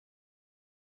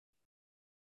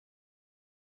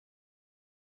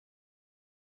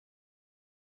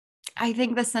 I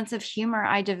think the sense of humor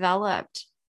I developed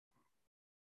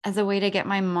as a way to get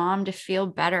my mom to feel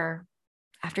better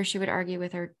after she would argue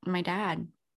with my dad.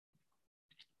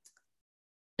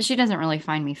 She doesn't really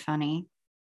find me funny,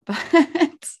 but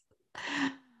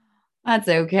that's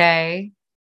okay.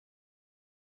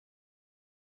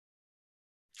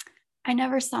 I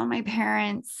never saw my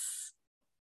parents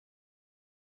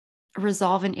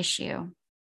resolve an issue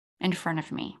in front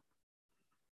of me.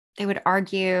 They would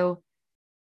argue,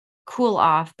 cool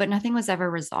off, but nothing was ever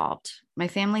resolved. My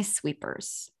family's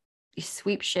sweepers. You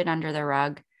sweep shit under the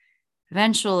rug.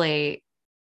 Eventually,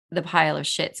 the pile of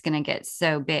shit's going to get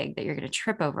so big that you're going to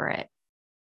trip over it.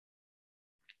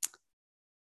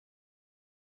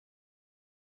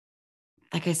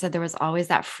 Like I said, there was always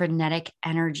that frenetic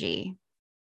energy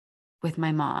with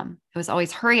my mom. It was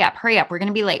always, hurry up, hurry up. We're going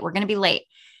to be late. We're going to be late.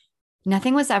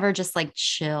 Nothing was ever just like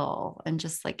chill and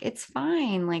just like, it's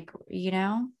fine. Like,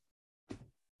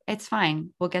 it's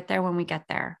fine. We'll get there when we get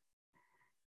there.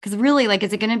 Because really, like,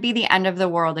 is it going to be the end of the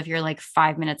world if you're like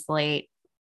 5 minutes late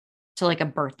to like a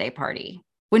birthday party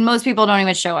when most people don't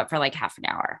even show up for like half an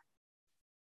hour?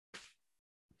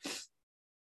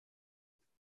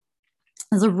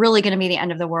 Is it really going to be the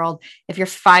end of the world if you're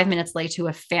 5 minutes late to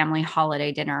a family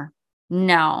holiday dinner?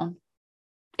 No,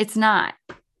 it's not.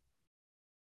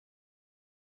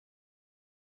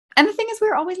 And the thing is, we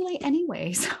were always late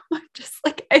anyway. So I'm just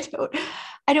like,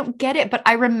 I don't get it. But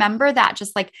I remember that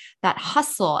just like that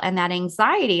hustle and that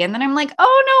anxiety. And then I'm like,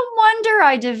 oh, no wonder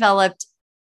I developed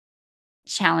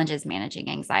challenges managing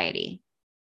anxiety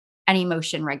and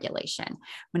emotion regulation.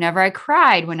 Whenever I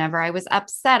cried, whenever I was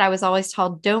upset, I was always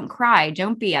told, don't cry,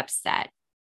 don't be upset.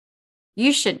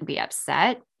 You shouldn't be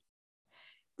upset.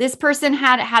 This person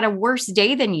had a worse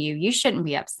day than you. You shouldn't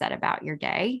be upset about your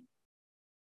day.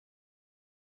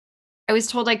 I was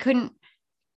told I couldn't.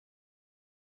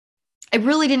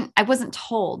 I wasn't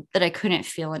told that I couldn't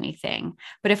feel anything.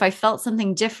 But if I felt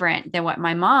something different than what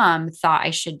my mom thought I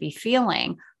should be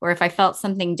feeling, or if I felt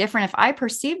something different, if I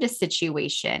perceived a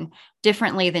situation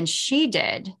differently than she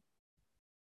did,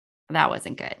 that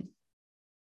wasn't good.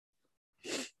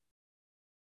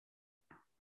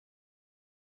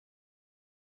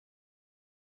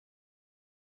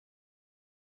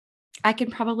 I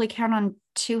can probably count on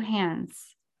 2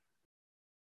 hands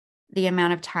the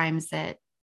amount of times that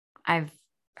I've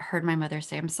heard my mother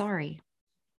say, I'm sorry.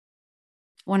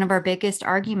 One of our biggest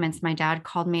arguments, my dad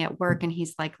called me at work and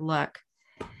he's like, look,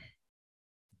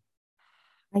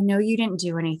 I know you didn't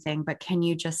do anything, but can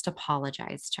you just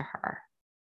apologize to her?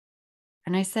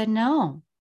 And I said, no,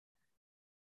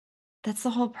 that's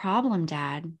the whole problem,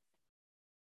 Dad.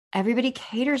 Everybody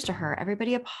caters to her.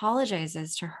 Everybody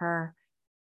apologizes to her.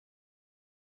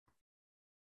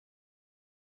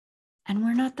 And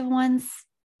we're not the ones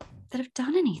that have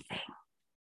done anything.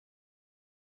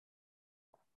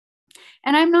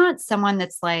 And I'm not someone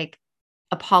that's like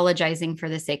apologizing for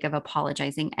the sake of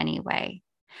apologizing anyway.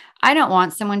 I don't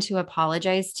want someone to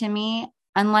apologize to me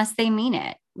unless they mean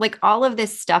it. Like all of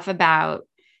this stuff about,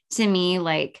 to me,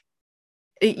 like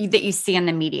that you see in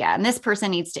the media, and this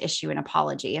person needs to issue an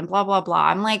apology and blah, blah, blah.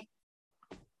 I'm like,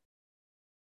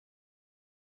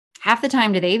 half the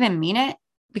time, do they even mean it?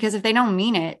 Because if they don't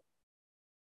mean it,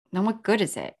 then what good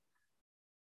is it?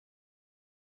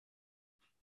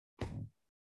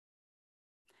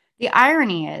 The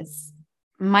irony is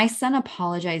my son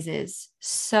apologizes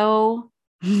so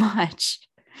much.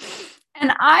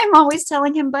 And I'm always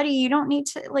telling him, buddy, you don't need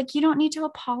to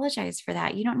apologize for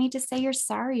that. You don't need to say you're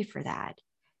sorry for that.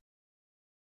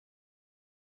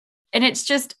 And it's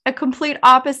just a complete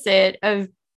opposite of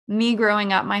me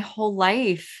growing up my whole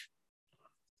life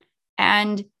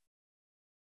and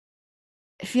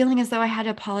feeling as though I had to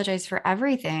apologize for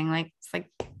everything. Like, it's like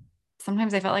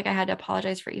sometimes I felt like I had to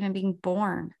apologize for even being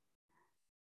born.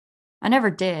 I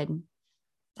never did.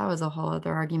 That was a whole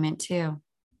other argument too.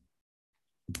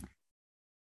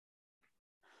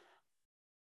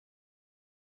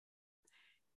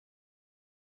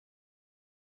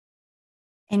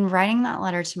 In writing that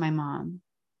letter to my mom,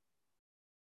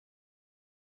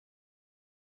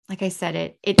 like I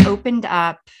said, it opened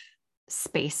up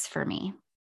space for me.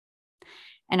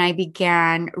 And I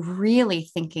began really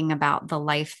thinking about the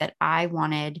life that I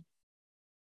wanted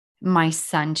my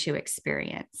son to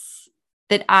experience,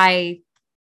 that I,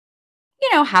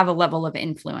 have a level of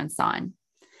influence on.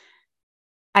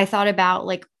 I thought about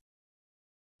like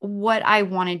what I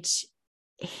wanted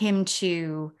him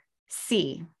to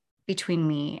see between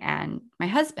me and my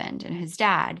husband and his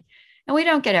dad. And we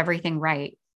don't get everything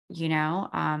right, you know.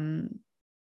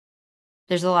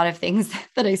 There's a lot of things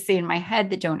that I see in my head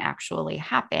that don't actually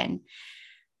happen.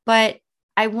 But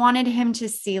I wanted him to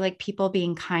see like people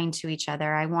being kind to each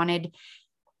other. I want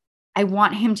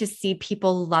him to see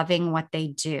people loving what they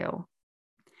do.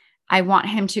 I want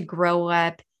him to grow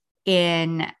up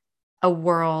in a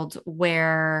world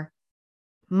where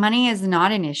money is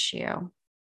not an issue.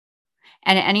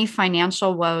 And any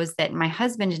financial woes that my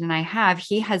husband and I have,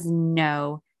 he has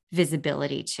no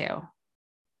visibility to.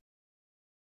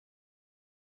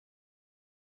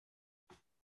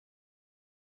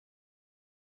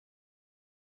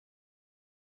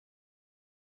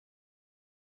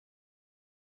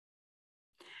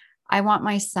 I want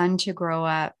my son to grow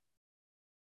up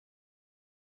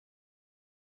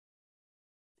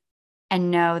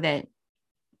and know that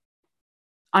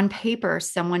on paper,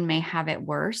 someone may have it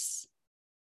worse.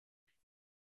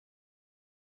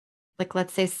 Like,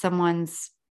 let's say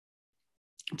someone's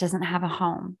doesn't have a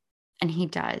home and he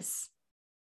does,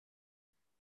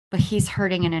 but he's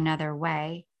hurting in another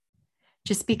way.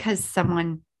 Just because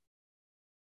someone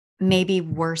may be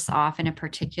worse off in a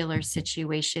particular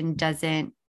situation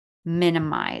doesn't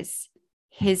minimize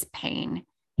his pain,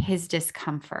 his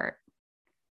discomfort.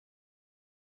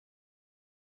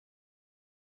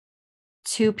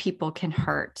 Two people can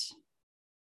hurt.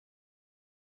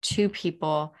 Two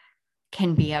people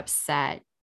can be upset.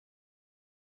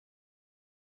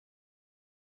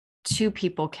 Two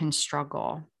people can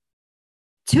struggle.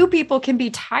 Two people can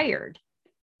be tired.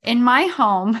 In my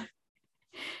home,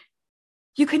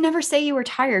 you could never say you were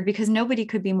tired because nobody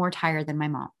could be more tired than my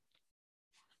mom.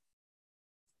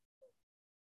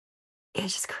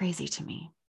 It's just crazy to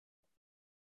me.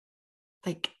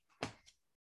 Like,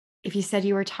 if you said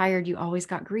you were tired, you always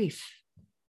got grief.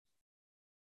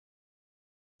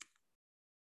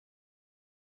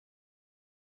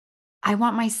 I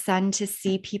want my son to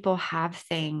see people have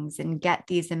things and get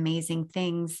these amazing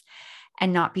things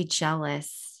and not be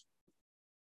jealous.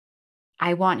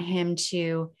 I want him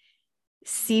to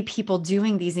see people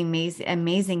doing these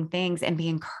amazing things and be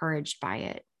encouraged by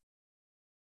it.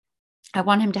 I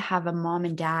want him to have a mom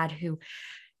and dad who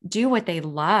do what they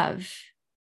love,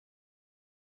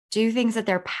 do things that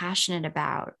they're passionate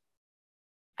about.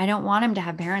 I don't want him to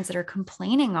have parents that are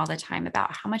complaining all the time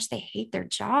about how much they hate their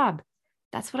job.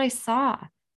 That's what I saw.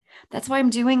 That's why I'm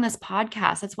doing this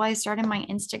podcast. That's why I started my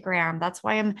Instagram. That's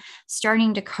why I'm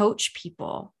starting to coach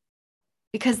people,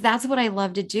 because that's what I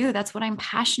love to do. That's what I'm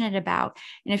passionate about.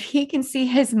 And if he can see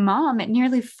his mom at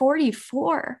nearly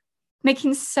 44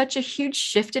 making such a huge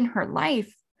shift in her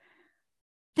life,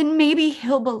 then maybe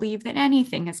he'll believe that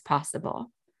anything is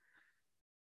possible.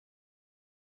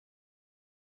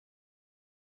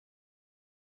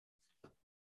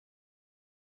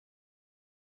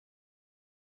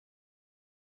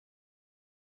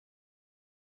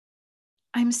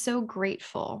 I'm so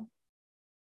grateful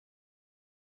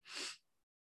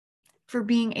for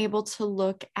being able to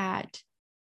look at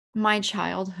my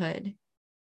childhood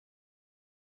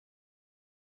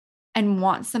and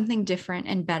want something different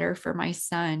and better for my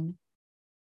son,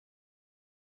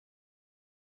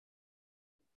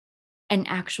 and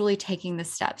actually taking the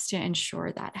steps to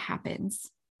ensure that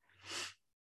happens.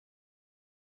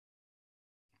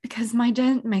 Because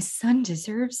my son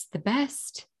deserves the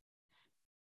best.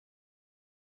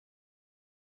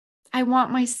 I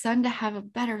want my son to have a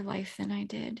better life than I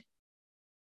did.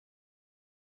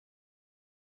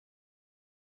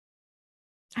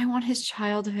 I want his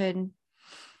childhood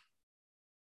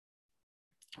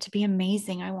to be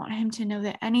amazing. I want him to know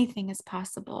that anything is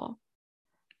possible.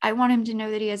 I want him to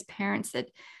know that he has parents that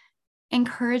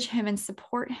encourage him and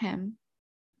support him.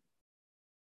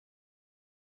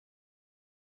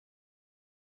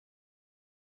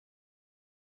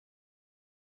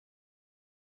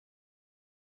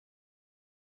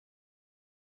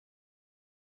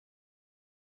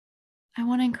 I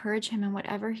want to encourage him in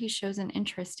whatever he shows an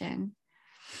interest in.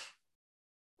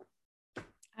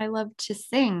 I love to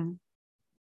sing.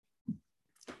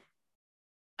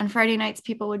 On Friday nights,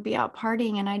 people would be out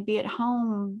partying and I'd be at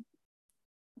home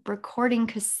recording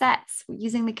cassettes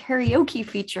using the karaoke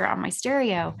feature on my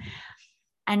stereo.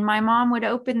 And my mom would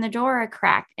open the door a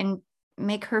crack and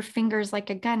make her fingers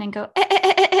like a gun and go, eh, eh,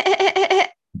 eh, eh, eh, eh.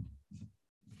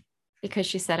 because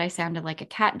she said I sounded like a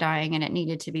cat dying and it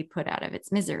needed to be put out of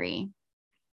its misery.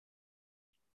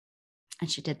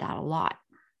 And she did that a lot.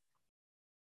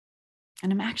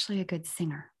 And I'm actually a good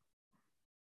singer.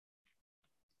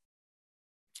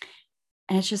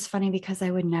 And it's just funny because I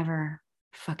would never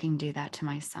fucking do that to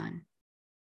my son.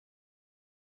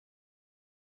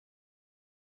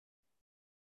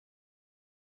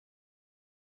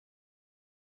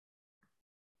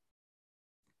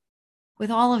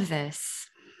 With all of this,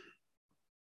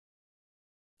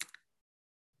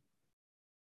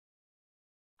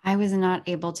 I was not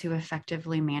able to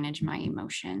effectively manage my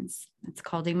emotions. It's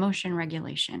called emotion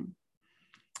regulation.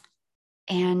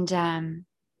 And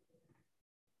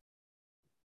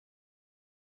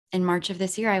in March of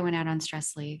this year, I went out on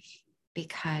stress leave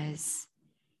because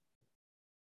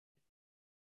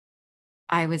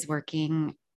I was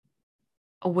working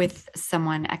with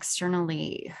someone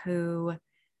externally who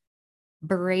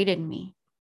berated me.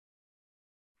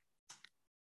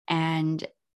 And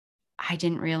I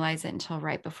didn't realize it until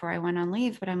right before I went on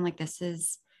leave, but I'm like, this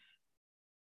is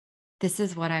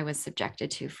what I was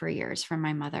subjected to for years from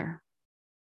my mother.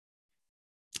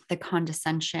 The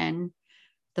condescension,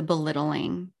 the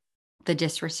belittling, the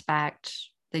disrespect,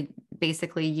 the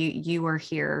basically you are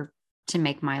here to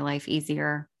make my life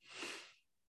easier.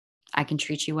 I can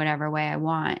treat you whatever way I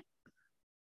want.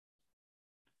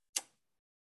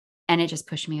 And it just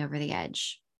pushed me over the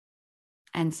edge.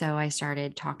 And so I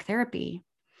started talk therapy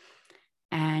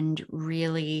and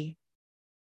really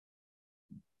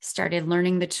started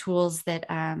learning the tools that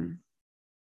I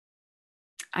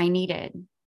needed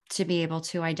to be able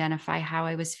to identify how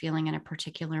I was feeling in a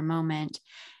particular moment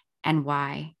and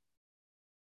why.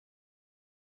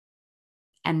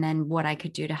 And then what I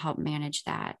could do to help manage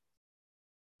that.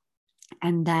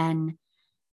 And then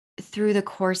through the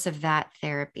course of that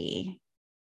therapy,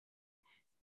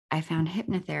 I found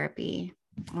hypnotherapy,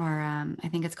 or I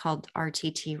think it's called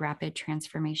RTT, Rapid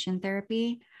Transformation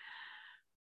Therapy.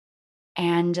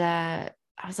 And I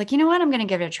was like, you know what? I'm going to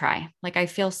give it a try. Like, I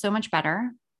feel so much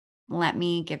better. Let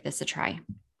me give this a try.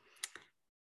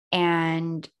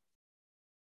 And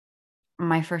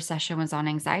my first session was on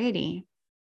anxiety.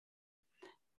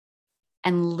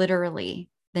 And literally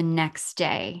the next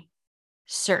day,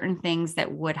 certain things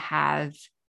that would have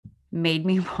made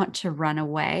me want to run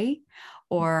away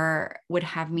or would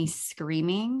have me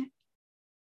screaming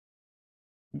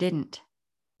didn't.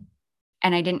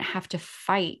 And I didn't have to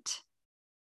fight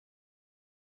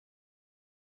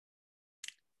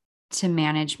to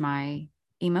manage my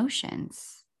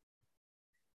emotions.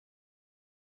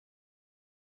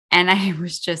 And I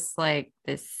was just like,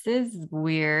 this is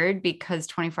weird, because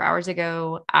 24 hours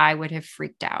ago, I would have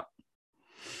freaked out.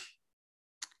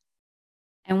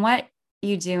 And what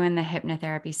you do in the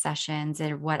hypnotherapy sessions,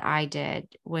 and what I did,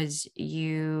 was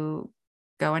you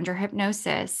go under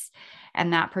hypnosis.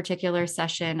 And that particular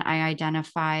session, I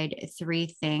identified 3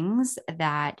 things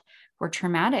that were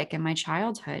traumatic in my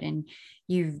childhood. And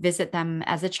you visit them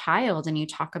as a child and you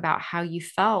talk about how you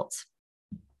felt.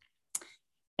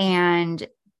 And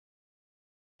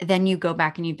then you go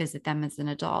back and you visit them as an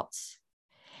adult.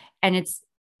 And it's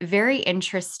very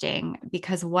interesting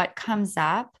because what comes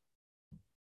up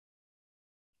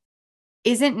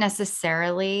isn't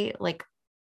necessarily like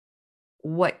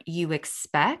what you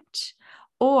expect,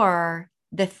 or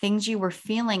the things you were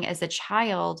feeling as a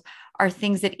child are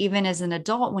things that even as an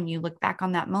adult, when you look back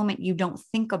on that moment, you don't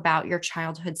think about your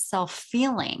childhood self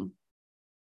feeling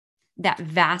that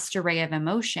vast array of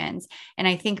emotions. And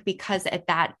I think because at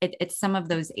some of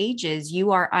those ages,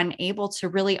 you are unable to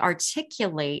really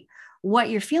articulate what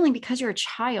you're feeling because you're a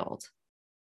child.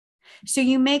 So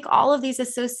you make all of these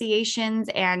associations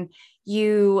and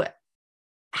you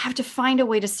have to find a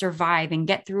way to survive and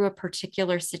get through a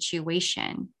particular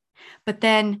situation. But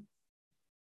then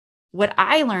what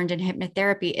I learned in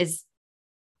hypnotherapy is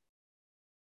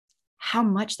how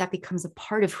much that becomes a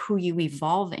part of who you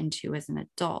evolve into as an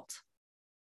adult.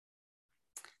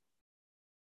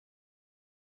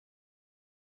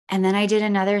 And then I did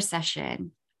another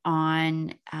session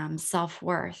on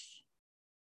self-worth.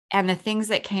 And the things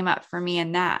that came up for me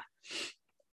in that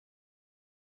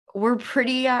were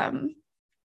pretty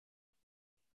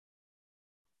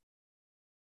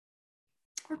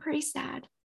sad.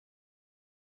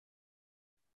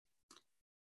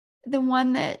 The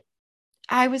one that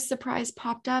I was surprised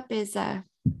popped up is I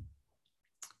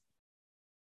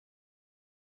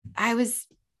was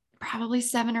probably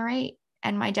 7 or 8,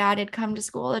 and my dad had come to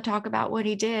school to talk about what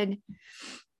he did.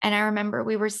 And I remember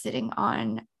we were sitting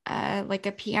on like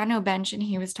a piano bench and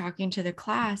he was talking to the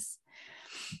class.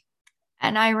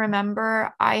 And I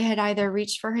remember I had either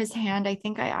reached for his hand. I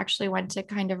think I actually went to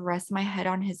kind of rest my head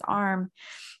on his arm,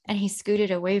 and he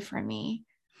scooted away from me.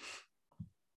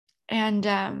 And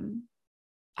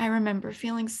I remember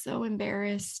feeling so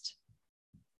embarrassed.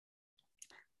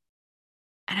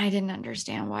 And I didn't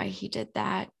understand why he did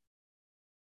that.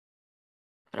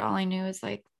 But all I knew is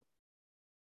like,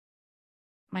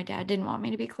 my dad didn't want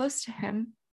me to be close to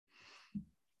him.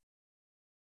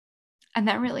 And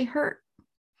that really hurt.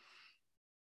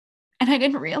 And I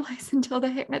didn't realize until the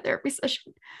hypnotherapy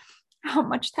session how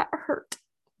much that hurt.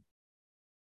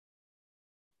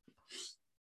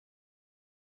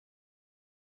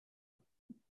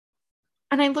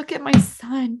 And I look at my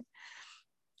son,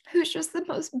 who's just the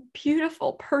most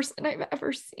beautiful person I've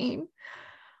ever seen.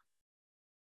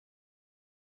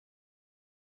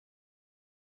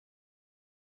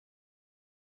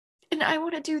 And I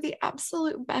want to do the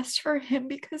absolute best for him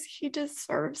because he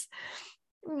deserves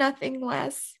nothing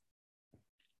less.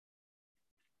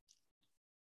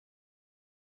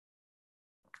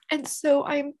 And so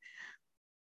I'm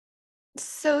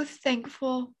so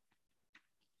thankful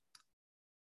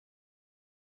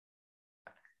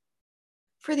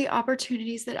for the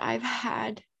opportunities that I've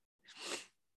had,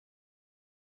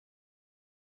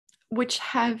 which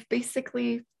have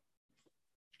basically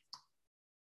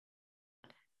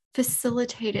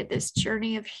facilitated this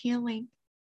journey of healing.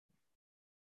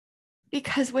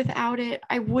 Because without it,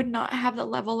 I would not have the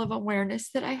level of awareness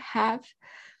that I have.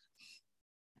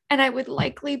 And I would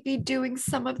likely be doing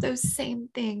some of those same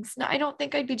things. Now, I don't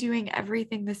think I'd be doing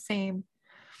everything the same,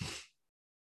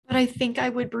 but I think I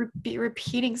would be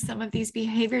repeating some of these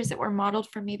behaviors that were modeled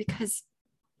for me because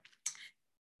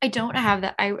I don't have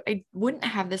that. I wouldn't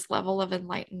have this level of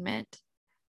enlightenment,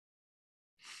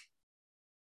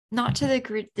 not to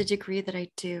the degree that I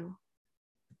do.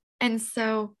 And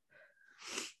so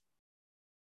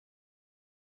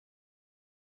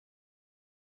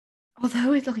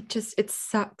although it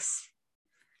sucks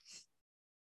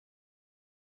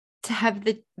to have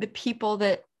the people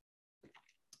that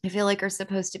I feel like are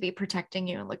supposed to be protecting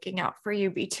you and looking out for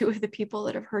you be two of the people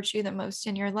that have hurt you the most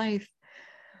in your life.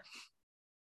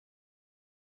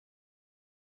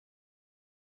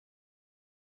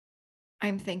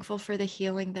 I'm thankful for the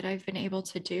healing that I've been able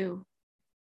to do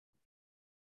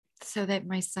so that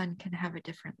my son can have a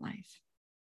different life.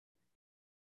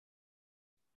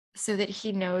 So that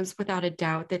he knows without a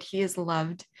doubt that he is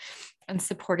loved and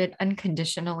supported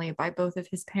unconditionally by both of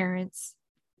his parents.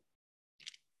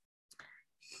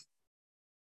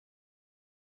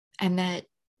 And that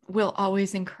we'll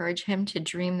always encourage him to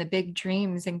dream the big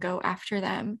dreams and go after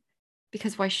them,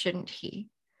 because why shouldn't he?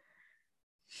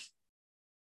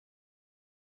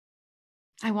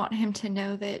 I want him to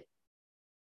know that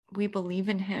we believe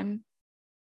in him.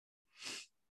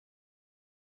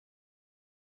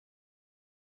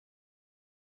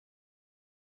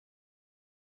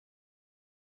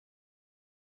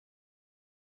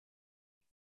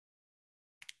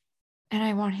 And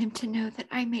I want him to know that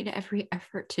I made every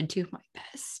effort to do my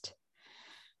best.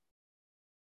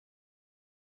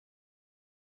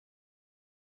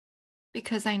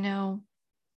 Because I know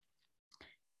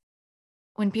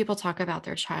when people talk about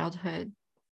their childhood,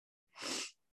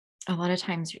 a lot of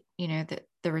times, the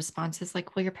response is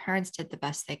like, well, your parents did the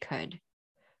best they could.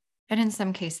 And in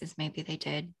some cases, maybe they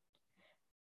did.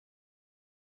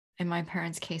 In my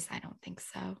parents' case, I don't think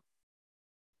so.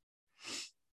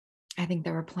 I think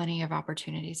there were plenty of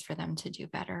opportunities for them to do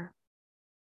better,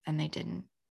 and they didn't.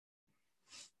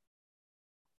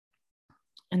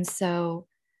 And so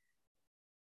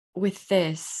with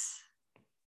this,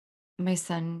 my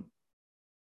son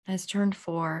has turned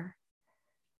 4.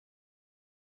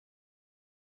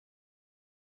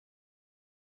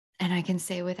 And I can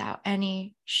say without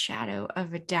any shadow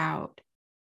of a doubt,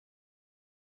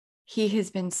 he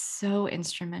has been so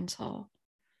instrumental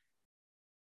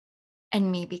in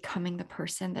me becoming the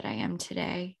person that I am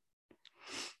today.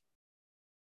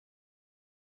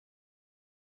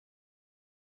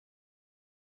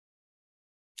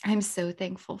 I'm so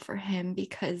thankful for him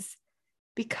because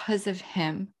of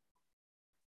him,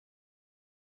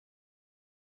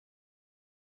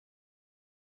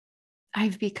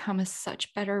 I've become a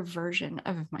such better version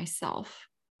of myself.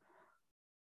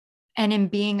 And in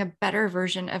being a better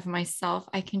version of myself,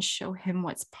 I can show him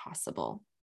what's possible.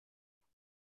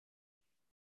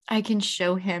 I can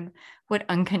show him what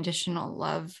unconditional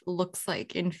love looks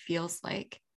like and feels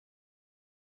like.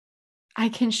 I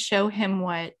can show him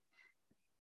what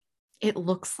it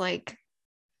looks like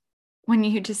when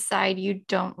you decide you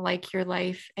don't like your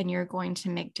life and you're going to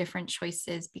make different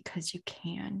choices because you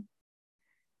can.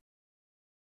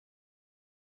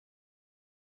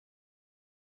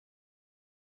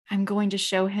 I'm going to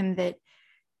show him that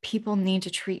people need to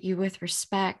treat you with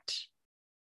respect.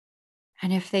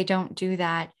 And if they don't do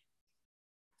that,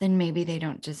 then maybe they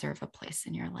don't deserve a place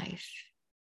in your life.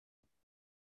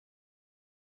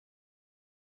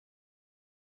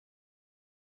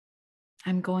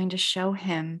 I'm going to show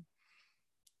him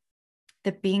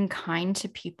that being kind to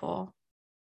people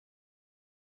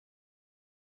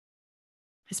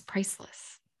is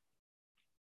priceless.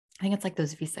 I think it's like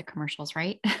those Visa commercials,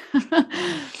 right?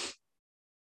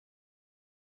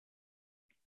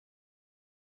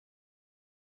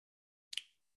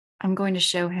 I'm going to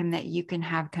show him that you can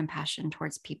have compassion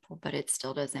towards people, but it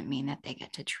still doesn't mean that they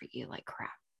get to treat you like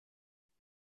crap.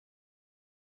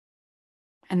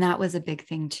 And that was a big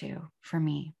thing too for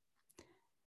me,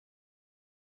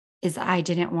 is I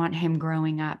didn't want him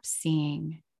growing up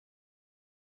seeing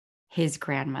his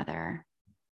grandmother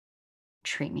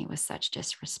treat me with such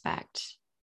disrespect,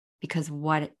 because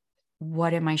what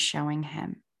am I showing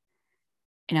him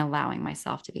in allowing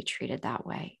myself to be treated that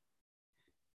way?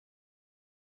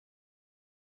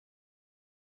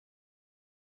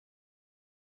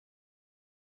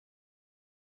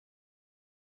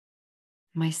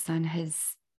 My son has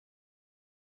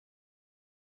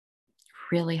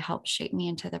really helped shape me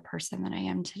into the person that I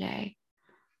am today.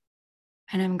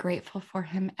 And I'm grateful for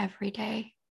him every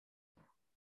day.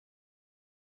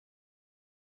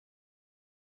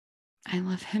 I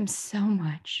love him so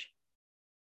much.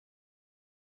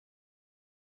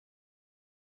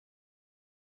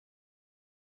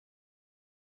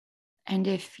 And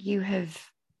if you have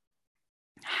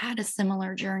had a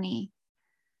similar journey,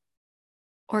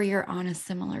 or you're on a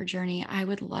similar journey, I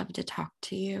would love to talk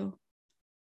to you.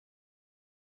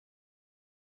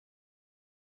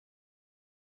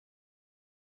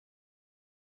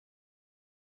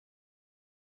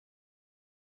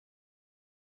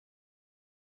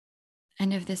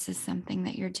 And if this is something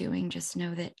that you're doing, just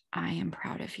know that I am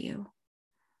proud of you.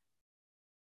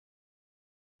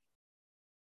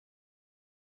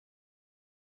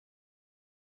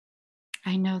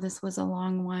 I know this was a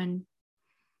long one.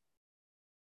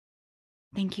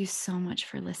 Thank you so much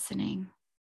for listening.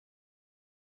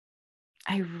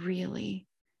 I really,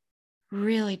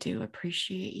 really do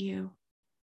appreciate you.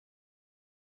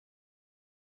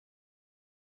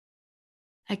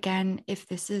 Again, if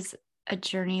this is a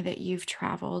journey that you've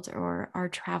traveled or are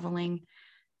traveling,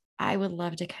 I would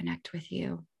love to connect with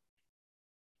you.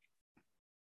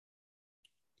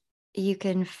 You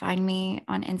can find me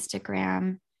on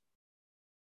Instagram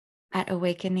at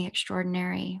Awaken the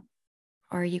Extraordinary,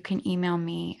 or you can email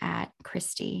me at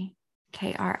Kristi,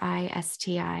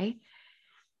 Kristi,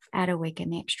 at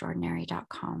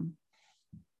awakentheextraordinary.com.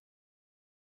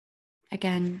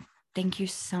 Again, thank you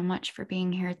so much for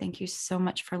being here. Thank you so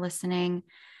much for listening.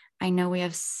 I know we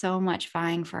have so much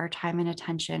vying for our time and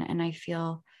attention, and I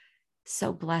feel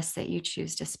so blessed that you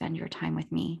choose to spend your time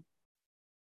with me.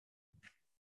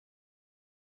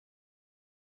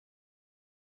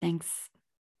 Thanks,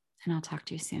 and I'll talk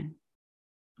to you soon.